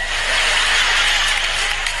foot.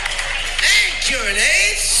 They ain't curing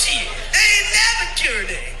AIDS. Shit, they ain't never cured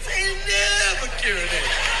AIDS. They ain't never cured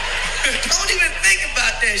AIDS. Don't even think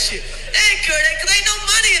about that shit. They ain't cured AIDS because ain't no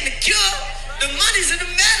money in the cure. The money's in the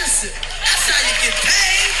medicine. That's how you get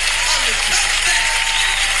paid on the comeback.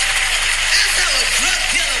 That's how a drug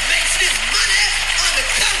dealer makes his money on the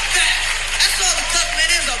comeback. That's all the government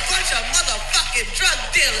is, a bunch of motherfucking drug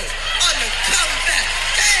dealers on the comeback.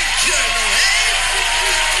 They ain't curing no AIDS.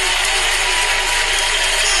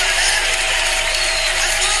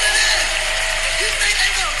 That's all it is. You think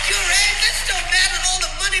they gonna cure AIDS? They're still mad at all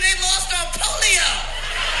the money they lost on polio.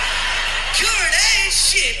 Curing AIDS,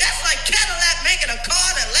 shit, that's like Cadillac making a car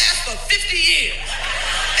that lasts for 50 years.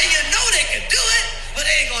 And you know they can do it, but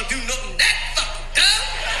they ain't gonna do nothing that fucking dumb.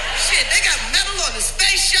 Shit, they got metal on the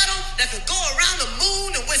space shuttle that could go around the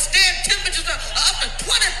moon and withstand temperatures of up to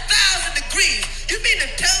 20,000 degrees. You mean to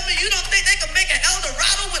tell me you don't think they can make an El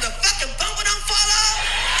Dorado with a fucking bumper don't fall off?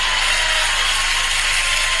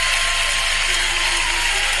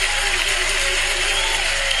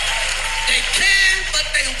 They can, but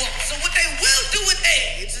they won't. So what they will do with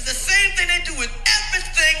AIDS is the same thing they do with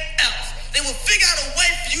everything else. They will figure out a way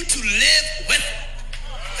for you to live with it.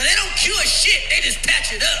 So they don't cure shit, they just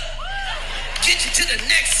patch it up. Get you to the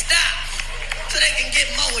next stop so they can get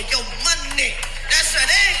more of your money. That's right,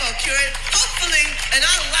 they ain't gonna cure it. Hopefully, in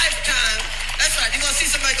our lifetime, that's right, you're gonna see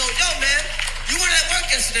somebody go, yo man, you weren't at work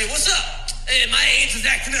yesterday, what's up? Hey, my age is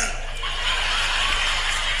acting up.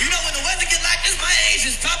 You know when the weather get like this, my age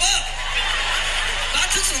just pop up. I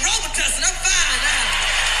took some Robitussin, I'm fine now.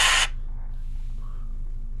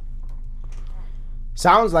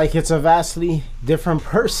 Sounds like it's a vastly different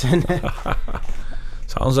person.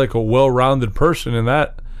 Sounds like a well-rounded person in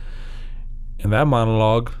that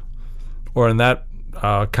monologue or in that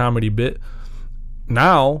comedy bit.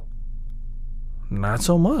 Now, not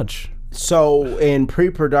so much. So in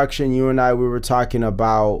pre-production, you and I, we were talking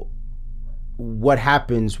about what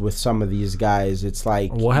happens with some of these guys. It's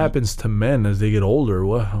like, what happens to men as they get older?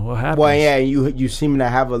 What happens? Well, yeah, you seem to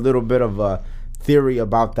have a little bit of a theory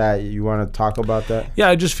about that. You want to talk about that? Yeah,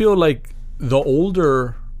 I just feel like the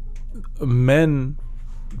older men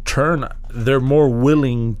turn, they're more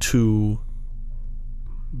willing to,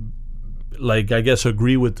 like, I guess,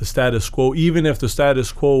 agree with the status quo, even if the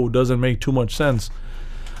status quo doesn't make too much sense.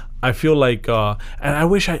 I feel like, and I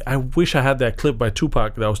wish I had that clip by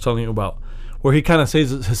Tupac that I was telling you about, where he kind of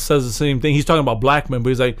says the same thing. He's talking about black men, but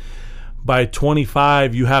he's like, by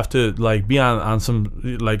 25 you have to like be on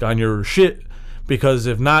some like on your shit, because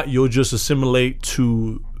if not you'll just assimilate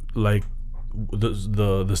to like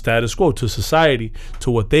the status quo, to society,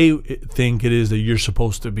 to what they think it is that you're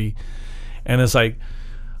supposed to be. And it's like,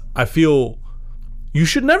 I feel you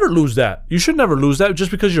should never lose that. You should never lose that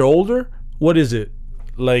just because you're older. What is it?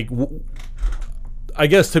 Like, I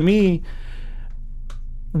guess to me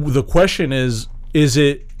the question is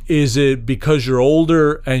it because you're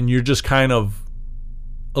older and you're just kind of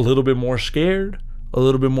a little bit more scared, a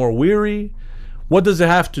little bit more weary? What does it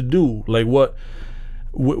have to do? Like what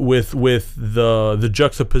with the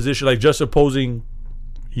juxtaposition, like juxtaposing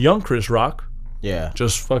young Chris Rock,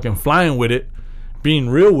 just fucking flying with it, being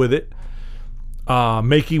real with it,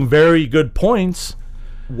 making very good points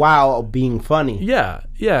while being funny. And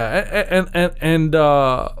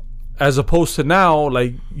as opposed to now,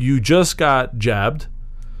 like, you just got jabbed,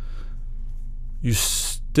 you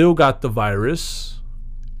still got the virus,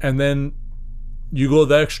 and then you go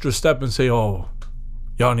the extra step and say, oh,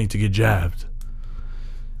 y'all need to get jabbed.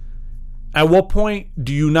 At what point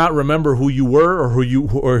do you not remember who you were or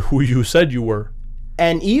who you said you were?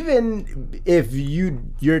 And even if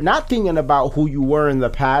you're not thinking about who you were in the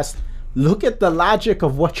past, look at the logic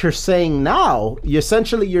of what you're saying now. You're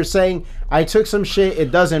saying, I took some shit,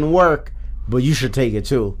 it doesn't work, but you should take it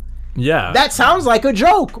too. Yeah. That sounds like a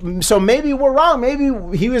joke. So maybe we're wrong. Maybe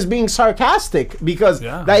he was being sarcastic, because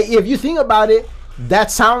like, if you think about it, that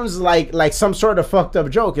sounds like some sort of fucked up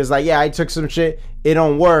joke. It's like, yeah, I took some shit, it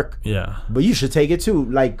don't work. Yeah. But you should take it too.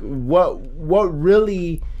 Like, what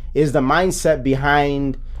really is the mindset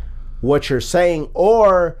behind what you're saying?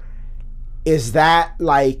 Or is that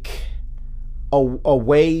like a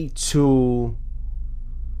way to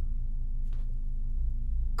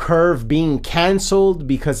curve being canceled?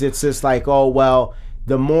 Because it's just like, oh, well,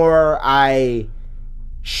 the more I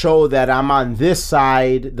show that I'm on this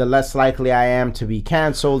side, the less likely I am to be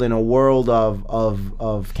canceled in a world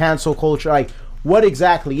of cancel culture. Like, what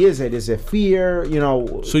exactly is it? Is it fear? You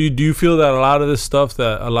know? So do you feel that a lot of this stuff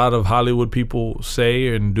that a lot of Hollywood people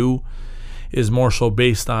say and do is more so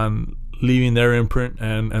based on leaving their imprint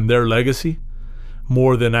and their legacy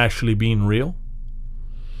more than actually being real?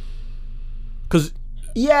 Because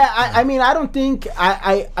I mean, I don't think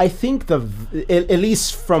I think at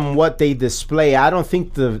least from what they display, I don't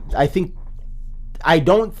think the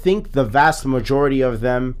vast majority of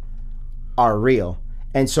them are real.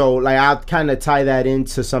 And so, like, I'll kind of tie that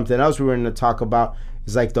into something else we were going to talk about,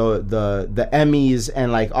 is like the Emmys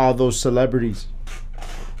and like all those celebrities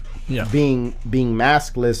being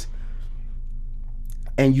maskless.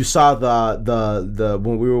 And you saw the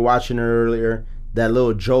when we were watching it earlier, that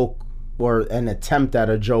little joke, or an attempt at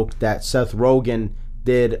a joke, that Seth Rogen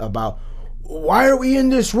did about, why are we in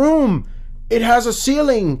this room? It has a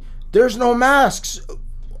ceiling. There's no masks.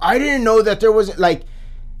 I didn't know that there was, like,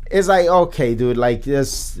 it's like, okay, dude, like,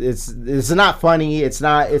 this, it's not funny. It's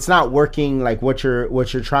not working, like, what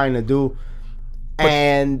you're trying to do. But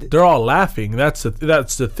and they're all laughing. That's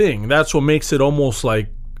the thing. That's what makes it almost like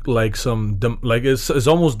some like it's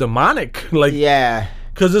almost demonic. Like, yeah.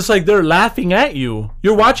 Because it's like they're laughing at you.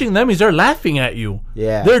 You're watching them, they're laughing at you.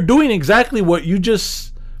 Yeah. They're doing exactly what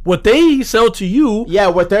they sell to you. Yeah,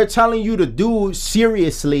 what they're telling you to do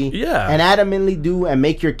seriously. Yeah. And adamantly do, and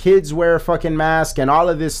make your kids wear a fucking mask and all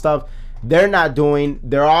of this stuff. They're not doing.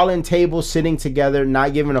 They're all in tables sitting together,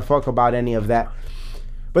 not giving a fuck about any of that.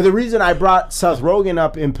 But the reason I brought Seth Rogen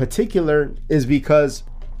up in particular is because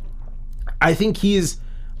I think he's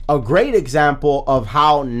a great example of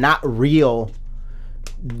how not real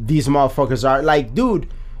these motherfuckers are. Like, dude,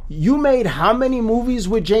 you made how many movies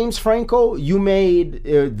with James Franco? You made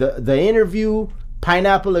the Interview,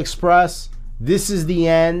 Pineapple Express, This Is the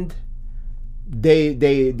End.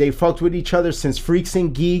 They fucked with each other since Freaks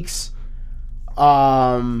and Geeks.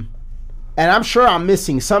 And I'm sure I'm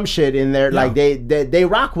missing some shit in there. Yeah. Like, they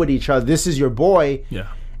rock with each other. This Is Your Boy. Yeah.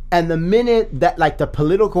 And the minute that, like, the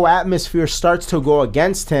political atmosphere starts to go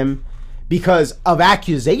against him because of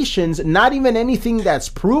accusations, not even anything that's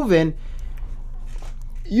proven,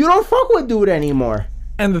 you don't fuck with dude anymore.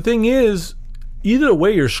 And the thing is, either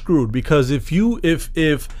way you're screwed, because if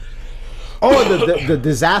the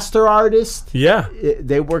Disaster Artist,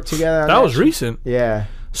 they work together on that was recent. Yeah.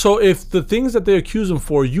 So if the things that they accuse him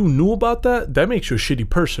for, you knew about that makes you a shitty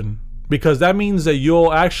person, because that means that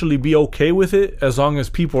you'll actually be okay with it as long as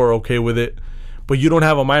people are okay with it. But you don't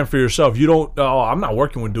have a mind for yourself. You don't, I'm not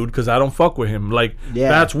working with dude because I don't fuck with him. Like,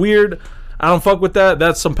 that's weird. I don't fuck with that.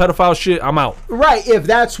 That's some pedophile shit. I'm out. Right. If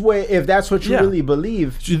that's what you really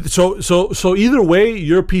believe. So either way,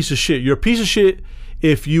 you're a piece of shit. You're a piece of shit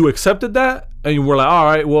if you accepted that and you were like, all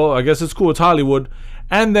right, well, I guess it's cool. It's Hollywood.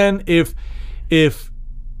 And then if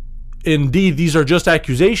indeed these are just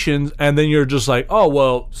accusations, and then you're just like, oh,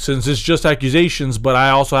 well, since it's just accusations, but I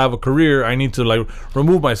also have a career, I need to like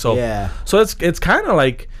remove myself. Yeah. So it's kind of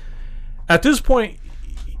like, at this point,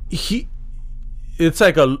 it's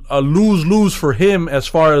like a lose-lose for him as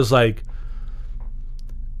far as like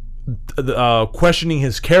questioning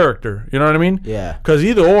his character. You know what I mean? Yeah. Because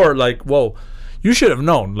either or, like, whoa, you should have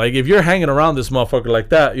known. Like, if you're hanging around this motherfucker like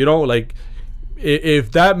that, you know, like,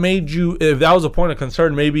 if that was a point of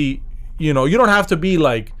concern, maybe, you know, you don't have to be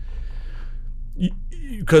like,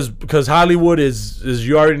 because Hollywood is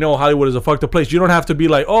you already know Hollywood is a fucked up place. You don't have to be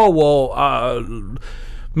like, oh, well,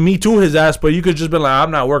 me too his ass, but you could just be like, I'm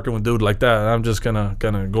not working with dude like that. I'm just gonna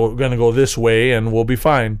go this way and we'll be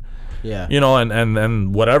fine. Yeah. You know,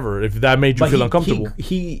 and whatever. If that made you feel uncomfortable.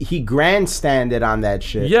 He grandstanded on that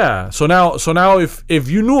shit. Yeah. So now if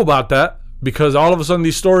you knew about that, because all of a sudden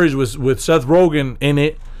these stories with Seth Rogen in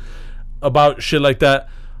it about shit like that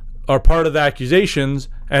are part of the accusations,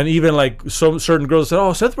 and even like some certain girls said,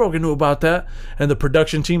 oh, Seth Rogen knew about that, and the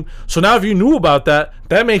production team. So now if you knew about that,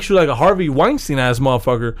 that makes you like a Harvey Weinstein ass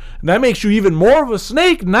motherfucker. And that makes you even more of a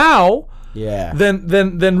snake now. Yeah.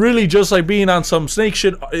 Than really just like being on some snake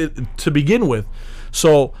shit to begin with.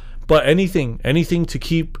 So, but anything to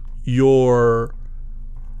keep your,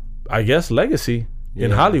 I guess, legacy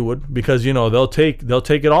in Hollywood, because you know they'll take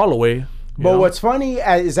it all away. But what's funny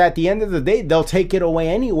is at the end of the day, they'll take it away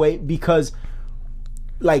anyway, because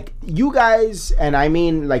like you guys, and I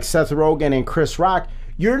mean like Seth Rogen and Chris Rock,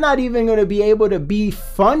 you're not even going to be able to be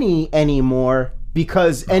funny anymore,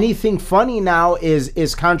 because anything funny now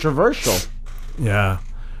is controversial. Yeah.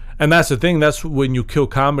 And that's the thing. That's when you kill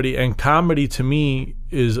comedy. And comedy to me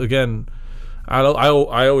is, again, I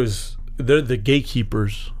always, they're the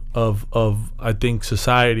gatekeepers of I think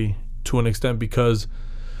society to an extent, because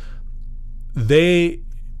the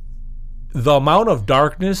amount of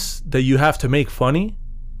darkness that you have to make funny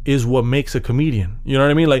is what makes a comedian. You know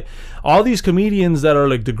what I mean? Like all these comedians that are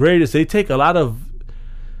like the greatest, they take a lot of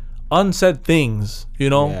unsaid things, you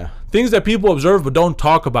know, things that people observe but don't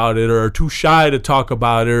talk about it, or are too shy to talk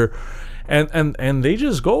about it, and they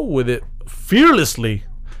just go with it fearlessly,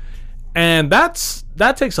 and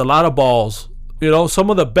that takes a lot of balls. You know, some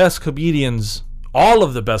of the best comedians, all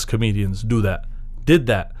of the best comedians did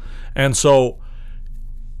that. And so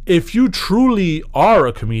if you truly are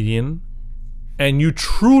a comedian and you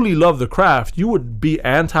truly love the craft, you would be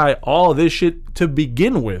anti all this shit to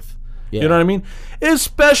begin with. You know what I mean?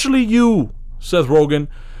 Especially you, Seth Rogen.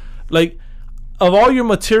 Like, of all your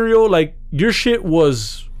material, like, your shit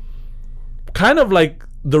was kind of like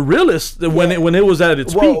the realest when it was at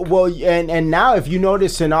its peak. Well, and now if you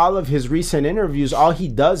notice in all of his recent interviews, all he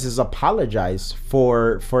does is apologize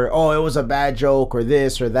for oh, it was a bad joke or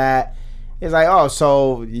this or that. It's like, oh,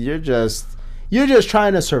 so you're just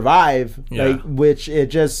trying to survive, like, which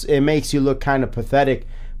it makes you look kind of pathetic.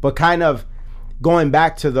 But kind of going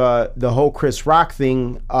back to the whole Chris Rock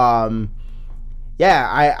thing, I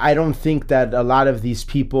don't think that a lot of these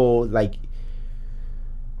people, like,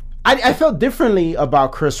 I felt differently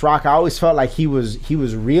about Chris Rock. I always felt like he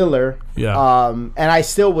was realer. Yeah. And I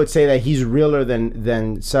still would say that he's realer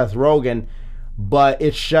than Seth Rogen, but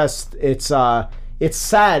it's sad.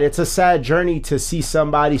 It's a sad journey to see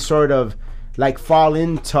somebody sort of like fall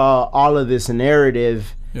into all of this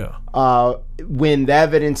narrative. Yeah. When the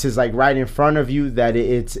evidence is like right in front of you that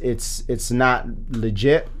it's not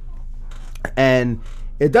legit, and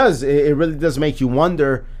it really does make you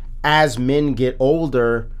wonder, as men get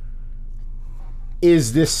older,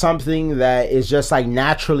 is this something that is just like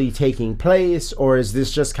naturally taking place, or is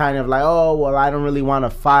this just kind of like, oh, well, I don't really want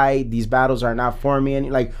to fight, these battles are not for me,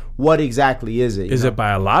 and like, what exactly is it? Is it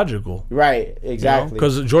biological? Right, exactly.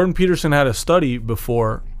 Because Jordan Peterson had a study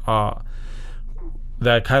before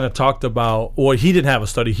that kind of talked about, or he didn't have a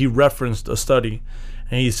study, he referenced a study,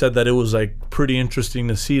 and he said that it was like pretty interesting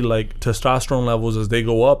to see like testosterone levels as they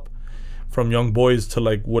go up from young boys to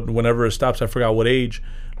like whenever it stops, I forgot what age,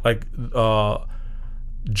 like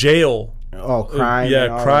jail. Oh, crime.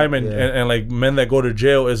 Crime and like men that go to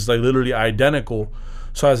jail is like literally identical.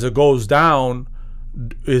 So as it goes down,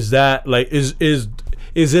 is that like is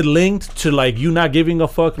it linked to like you not giving a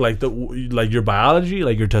fuck, like your biology,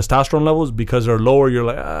 like your testosterone levels, because they're lower, you're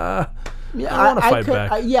like, I don't want to fight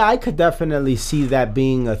back. I could definitely see that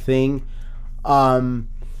being a thing.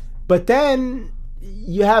 But then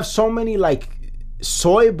you have so many like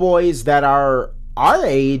soy boys that are our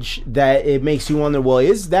age that it makes you wonder, well,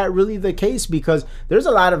 is that really the case? Because there's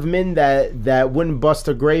a lot of men that wouldn't bust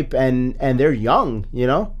a grape and they're young, you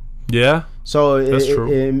know? Yeah. So That's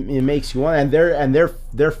true. It makes you wonder, and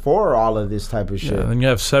they're for all of this type of shit. Yeah, and you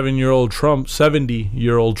have 70-year-old Trumps,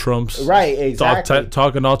 Right, exactly.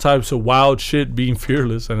 talking all types of wild shit, being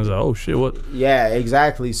fearless, and it's like, oh shit, what? Yeah,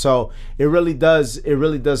 exactly. So it really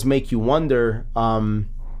does make you wonder.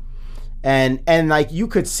 And like you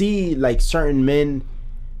could see like certain men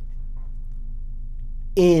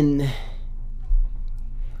in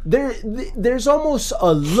there's almost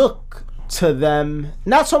a look to them,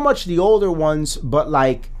 not so much the older ones, but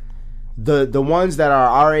like the ones that are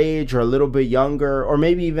our age or a little bit younger, or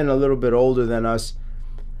maybe even a little bit older than us,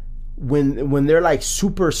 when they're like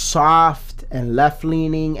super soft and left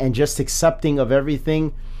leaning and just accepting of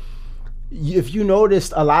everything. If you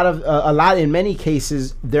noticed, a lot in many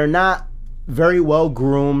cases, they're not very well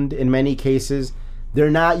groomed. In many cases, they're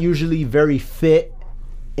not usually very fit.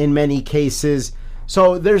 In many cases,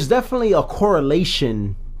 so there's definitely a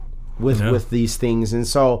correlation with these things. And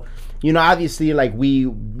so, you know, obviously, like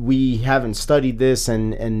we haven't studied this,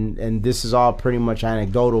 and this is all pretty much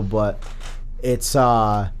anecdotal, but it's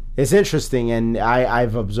interesting, and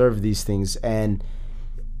I've observed these things, and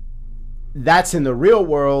that's in the real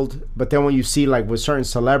world. But then when you see like with certain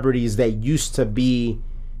celebrities that used to be,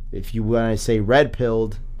 if you want to say red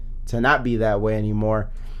pilled, to not be that way anymore,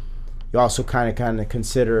 you also kind of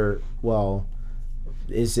consider, well,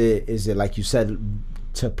 is it like you said,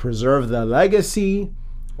 to preserve the legacy,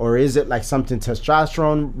 or is it like something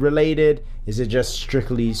testosterone related? Is it just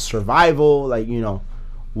strictly survival? Like, you know,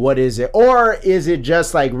 what is it? Or is it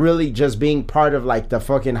just like really just being part of like the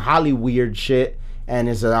fucking Hollywood shit, and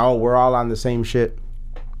is it, oh, we're all on the same shit?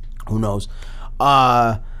 Who knows?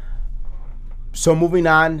 So moving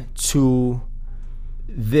on to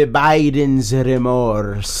the Biden's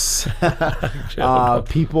remorse.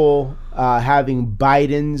 People having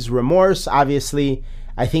Biden's remorse. Obviously,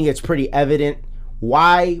 I think it's pretty evident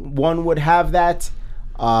why one would have that.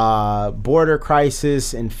 Border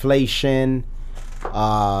crisis, inflation,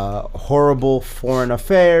 horrible foreign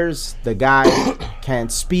affairs. The guy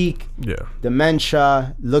can't speak. Yeah.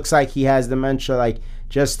 Dementia. Looks like he has dementia. Like,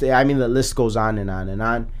 just, I mean, the list goes on and on and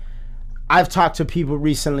on. I've talked to people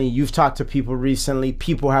recently. You've talked to people recently.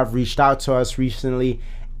 People have reached out to us recently.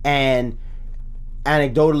 And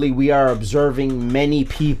anecdotally, we are observing many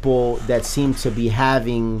people that seem to be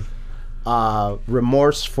having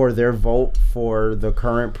remorse for their vote for the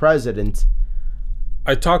current president.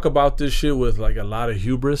 I talk about this shit with like a lot of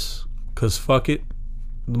hubris, because fuck it.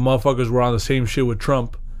 The motherfuckers were on the same shit with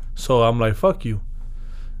Trump. So I'm like, fuck you.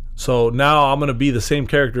 So now I'm going to be the same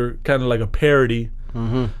character, kind of like a parody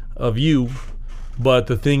of you. But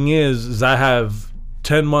the thing is I have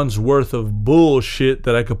 10 months worth of bullshit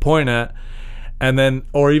that I could point at, and then,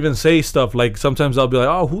 or even say stuff like, sometimes I'll be like,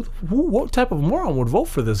 oh, what type of moron would vote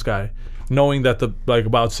for this guy, knowing that the like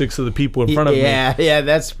about 6 of the people in front of me. Yeah,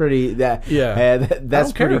 that's pretty.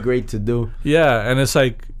 That's pretty great to do. Yeah, and it's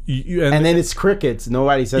like, and then it's crickets.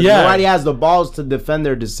 Nobody says. Yeah. Nobody has the balls to defend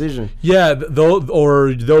their decision. Yeah, they'll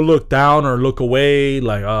look down or look away,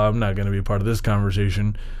 like, oh, I'm not gonna be a part of this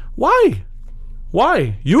conversation. Why?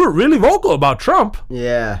 You were really vocal about Trump.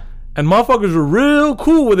 Yeah. And motherfuckers were real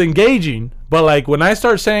cool with engaging. But like when I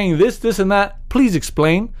start saying this and that, please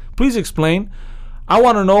explain. I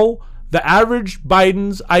want to know the average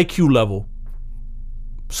Biden's IQ level.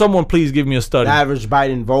 Someone please give me a study. The average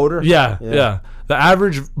Biden voter? Yeah. The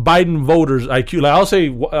average Biden voter's IQ. Like, I'll say,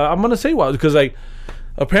 I'm going to say why. Because like,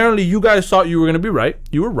 apparently you guys thought you were going to be right.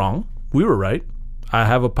 You were wrong. We were right. I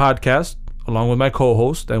have a podcast along with my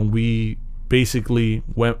co-host, and we basically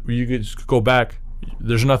went, you could just go back.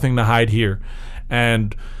 There's nothing to hide here.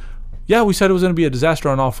 And yeah, we said it was going to be a disaster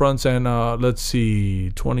on all fronts. And let's see,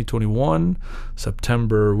 2021,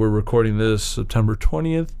 September, we're recording this September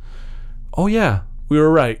 20th. Oh yeah, we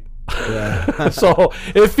were right. Yeah. So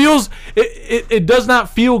it feels, it does not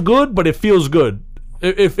feel good, but it feels good.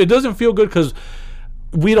 If it doesn't feel good because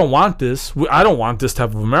we don't want this, I don't want this type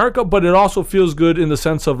of America, but it also feels good in the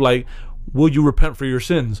sense of like, will you repent for your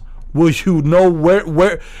sins? Will you know where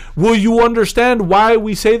will you understand why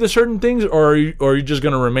we say the certain things, or are you just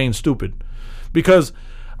going to remain stupid? Because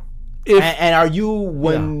and are you,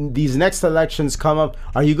 when these next elections come up,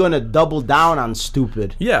 are you going to double down on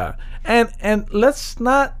stupid? Yeah. And let's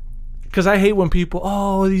not, because I hate when people,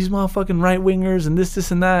 oh, these motherfucking right wingers and this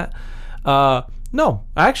and that. No,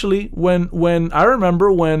 actually, when I remember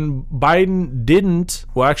when Biden didn't,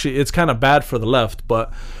 well, actually, it's kind of bad for the left,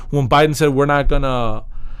 but when Biden said we're not going to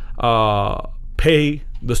pay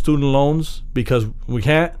the student loans because we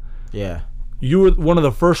can't. Yeah. You were one of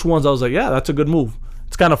the first ones I was like, yeah, that's a good move.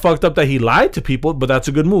 It's kind of fucked up that he lied to people, but that's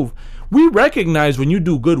a good move. We recognize when you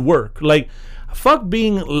do good work. Like, fuck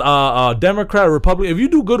being a Democrat or Republican. If you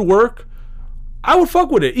do good work, I would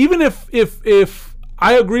fuck with it. Even if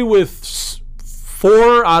I agree with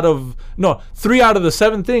 3 out of the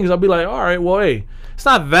 7 things, I'll be like, all right, well, hey, it's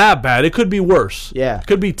not that bad. It could be worse. Yeah. It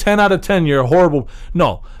could be 10 out of 10. You're horrible.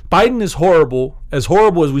 No, Biden is horrible as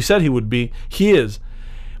we said he would be. He is.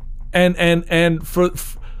 And for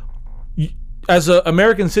as an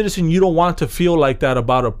American citizen, you don't want to feel like that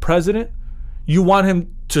about a president. You want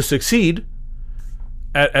him to succeed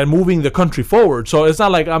at moving the country forward. So it's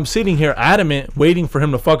not like I'm sitting here adamant waiting for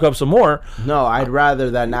him to fuck up some more. No, I'd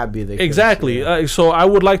rather that not be the case. Exactly. Yeah. So I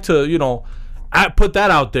would like to, put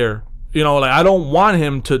that out there. Like, I don't want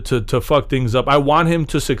him to fuck things up. I want him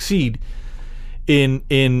to succeed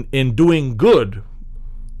in doing good.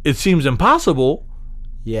 It seems impossible.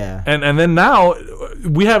 Yeah. And then now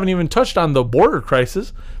we haven't even touched on the border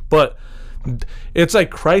crisis, but it's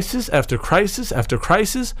like crisis after crisis after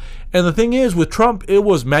crisis. And the thing is, with Trump, it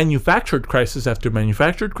was manufactured crisis after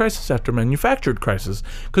manufactured crisis after manufactured crisis,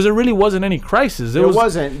 because there really wasn't any crisis. There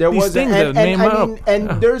wasn't. There's,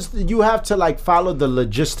 you have to like follow the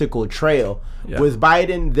logistical trail. Yeah. With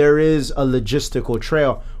Biden, there is a logistical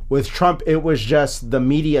trail. With Trump, it was just the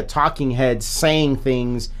media talking heads saying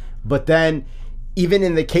things. But then, even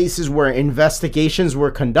in the cases where investigations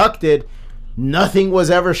were conducted, nothing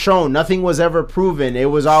was ever shown. Nothing was ever proven.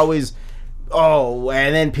 It was always,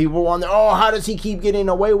 and then people wonder, how does he keep getting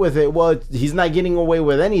away with it? Well, he's not getting away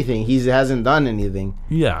with anything. He hasn't done anything.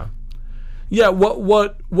 Yeah. Yeah,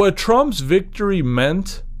 what Trump's victory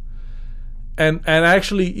meant, and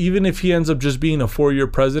actually, even if he ends up just being a 4-year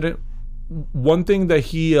president, one thing that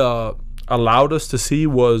he allowed us to see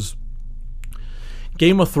was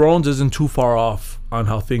Game of Thrones isn't too far off on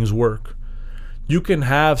how things work. You can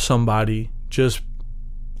have somebody just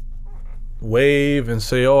wave and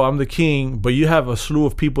say, I'm the king, but you have a slew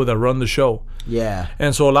of people that run the show. Yeah.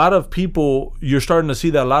 And so a lot of people, you're starting to see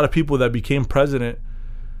that a lot of people that became president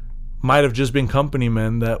might have just been company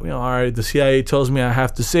men that, all right, the CIA tells me I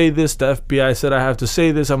have to say this, the FBI said I have to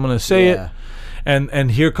say this, I'm going to say it.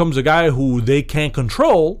 And here comes a guy who they can't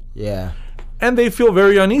control. Yeah. And they feel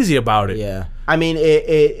very uneasy about it. Yeah. I mean,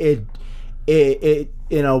 it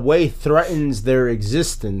in a way threatens their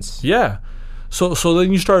existence. Yeah. So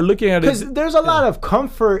then you start looking at it. Because there's a lot of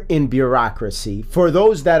comfort in bureaucracy. For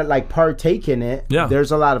those that like partake in it,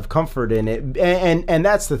 there's a lot of comfort in it. And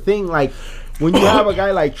that's the thing. Like, when you have a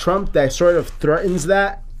guy like Trump that sort of threatens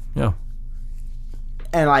that. Yeah.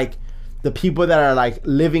 And like the people that are like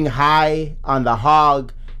living high on the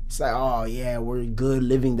hog, it's like, we're good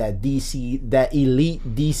living that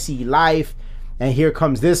elite DC life. And here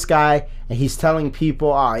comes this guy, and he's telling people,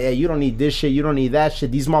 you don't need this shit, you don't need that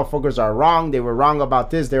shit. These motherfuckers are wrong. They were wrong about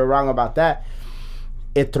this, they were wrong about that.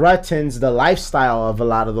 It threatens the lifestyle of a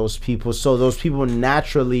lot of those people. So those people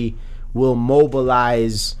naturally will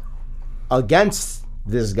mobilize against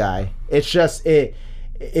this guy. It's just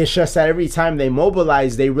that every time they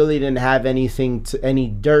mobilize, they really didn't have any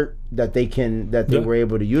dirt that they were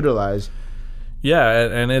able to utilize. Yeah,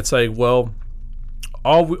 and it's like, well,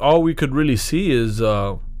 all we could really see is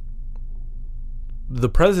the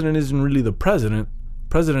president isn't really the president. The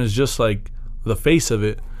president is just like the face of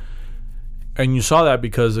it. And you saw that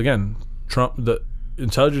because, again, Trump, the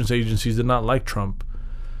intelligence agencies did not like Trump.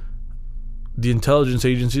 The intelligence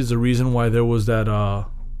agencies, the reason why there was that,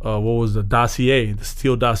 what was the dossier, the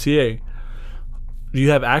Steele dossier. You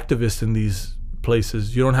have activists in these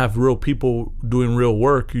places. You don't have real people doing real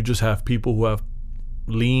work. You just have people who have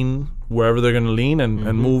lean wherever they're going to lean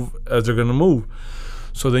and move as they're going to move.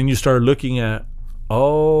 So then you start looking at,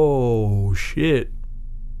 shit.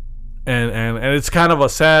 And it's kind of a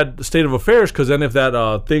sad state of affairs, because then if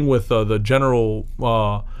that thing with the General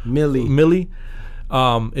Milley,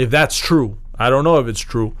 if that's true, I don't know if it's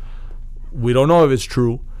true. We don't know if it's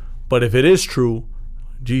true. But if it is true,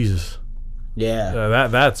 Jesus. Yeah.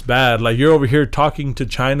 That's bad. Like, you're over here talking to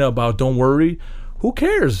China about don't worry. Who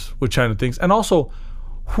cares what China thinks? And also,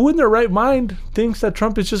 who in their right mind thinks that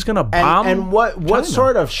Trump is just going to bomb? And what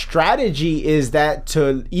sort of strategy is that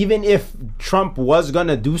to, even if Trump was going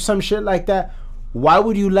to do some shit like that, why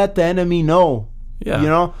would you let the enemy know?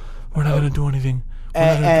 Yeah. We're not going to do anything.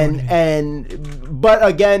 But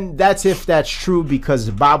again, that's if that's true, because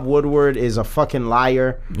Bob Woodward is a fucking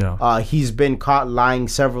liar. Yeah. He's been caught lying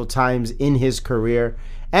several times in his career,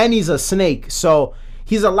 and he's a snake. So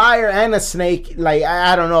he's a liar and a snake. Like,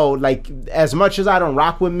 I don't know. Like, as much as I don't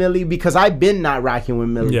rock with Millie, because I've been not rocking with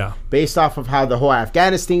Millie. Yeah. Based off of how the whole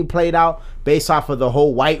Afghanistan played out, based off of the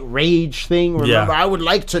whole white rage thing. Remember, I would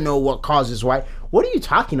like to know what causes white. What are you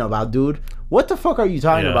talking about, dude? What the fuck are you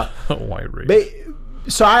talking about? White rage.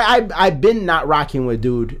 So I've been not rocking with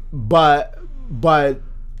dude, but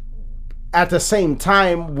at the same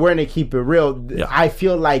time, we're gonna keep it real. Yeah. I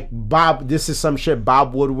feel like this is some shit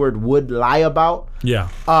Bob Woodward would lie about. Yeah.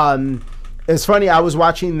 It's funny. I was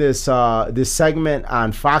watching this segment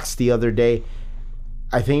on Fox the other day.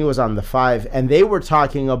 I think it was on the 5, and they were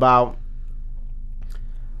talking about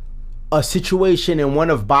a situation in one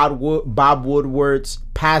of Bob Woodward's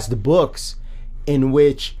past books, in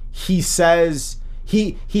which he says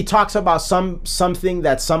he talks about something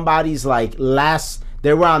that somebody's like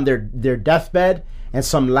they were on their deathbed, and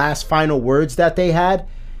some last final words that they had,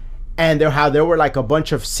 and how there were like a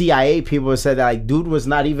bunch of CIA people who said that like dude was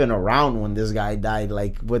not even around when this guy died.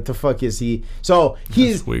 Like, what the fuck is he? So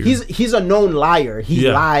he's a known liar. He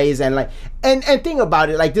lies and like and think about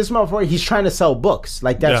it, like this motherfucker, he's trying to sell books.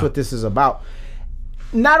 Like, that's what this is about.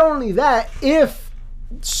 Not only that, if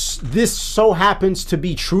this so happens to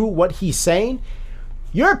be true, what he's saying,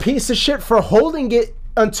 you're a piece of shit for holding it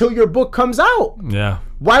until your book comes out. Yeah.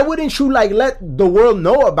 Why wouldn't you like let the world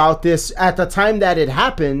know about this at the time that it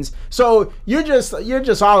happens? So you're just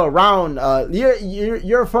all around.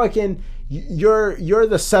 You're fucking. You're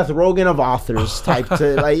the Seth Rogen of authors type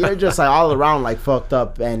to like. You're just like all around like fucked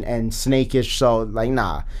up and snakish. So like,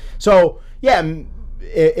 nah. So yeah,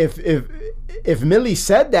 if Millie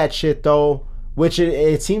said that shit though, which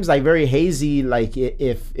it seems like very hazy, like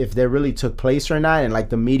if there really took place or not, and like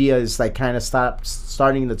the media is like kind of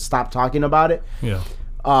starting to stop talking about it. Yeah.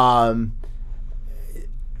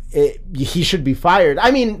 He should be fired.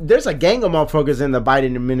 I mean, there's a gang of motherfuckers in the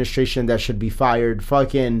Biden administration that should be fired.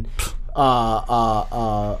 Fucking Blinken.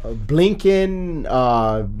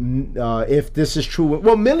 If this is true,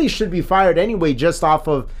 well, Millie should be fired anyway, just off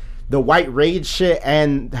of the white rage shit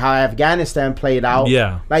and how Afghanistan played out.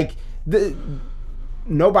 Yeah. Like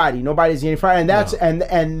nobody's getting fired, and that's and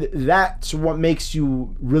that's what makes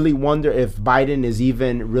you really wonder if Biden is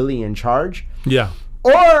even really in charge. Yeah.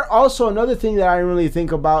 Or also another thing that I really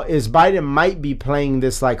think about is Biden might be playing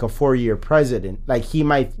this like a 4-year president. Like he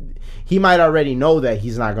might already know that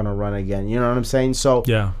he's not going to run again. You know what I'm saying? So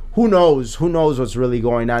yeah. Who knows what's really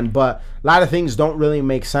going on? But a lot of things don't really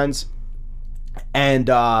make sense. And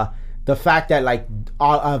the fact that like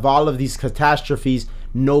all of these catastrophes,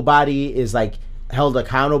 nobody is like held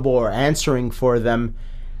accountable or answering for them.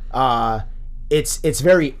 It's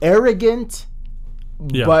very arrogant.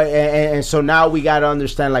 Yeah. But and so now we got to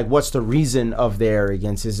understand like what's the reason of the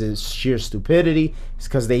arrogance. Is it sheer stupidity? It's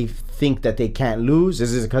because they think that they can't lose?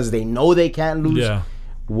 Is it because they know they can't lose? Yeah.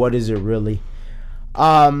 What is it really?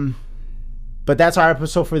 But that's our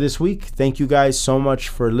episode for this week. Thank you guys so much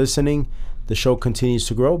for listening. The show continues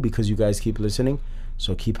to grow because you guys keep listening.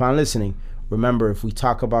 So keep on listening. Remember, if we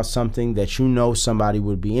talk about something that you know somebody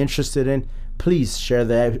would be interested in, please share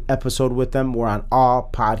the episode with them. We're on all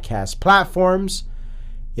podcast platforms.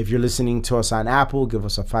 If you're listening to us on Apple, give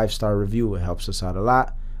us a 5-star review. It helps us out a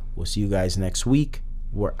lot. We'll see you guys next week.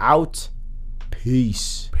 We're out.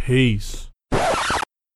 Peace. Peace.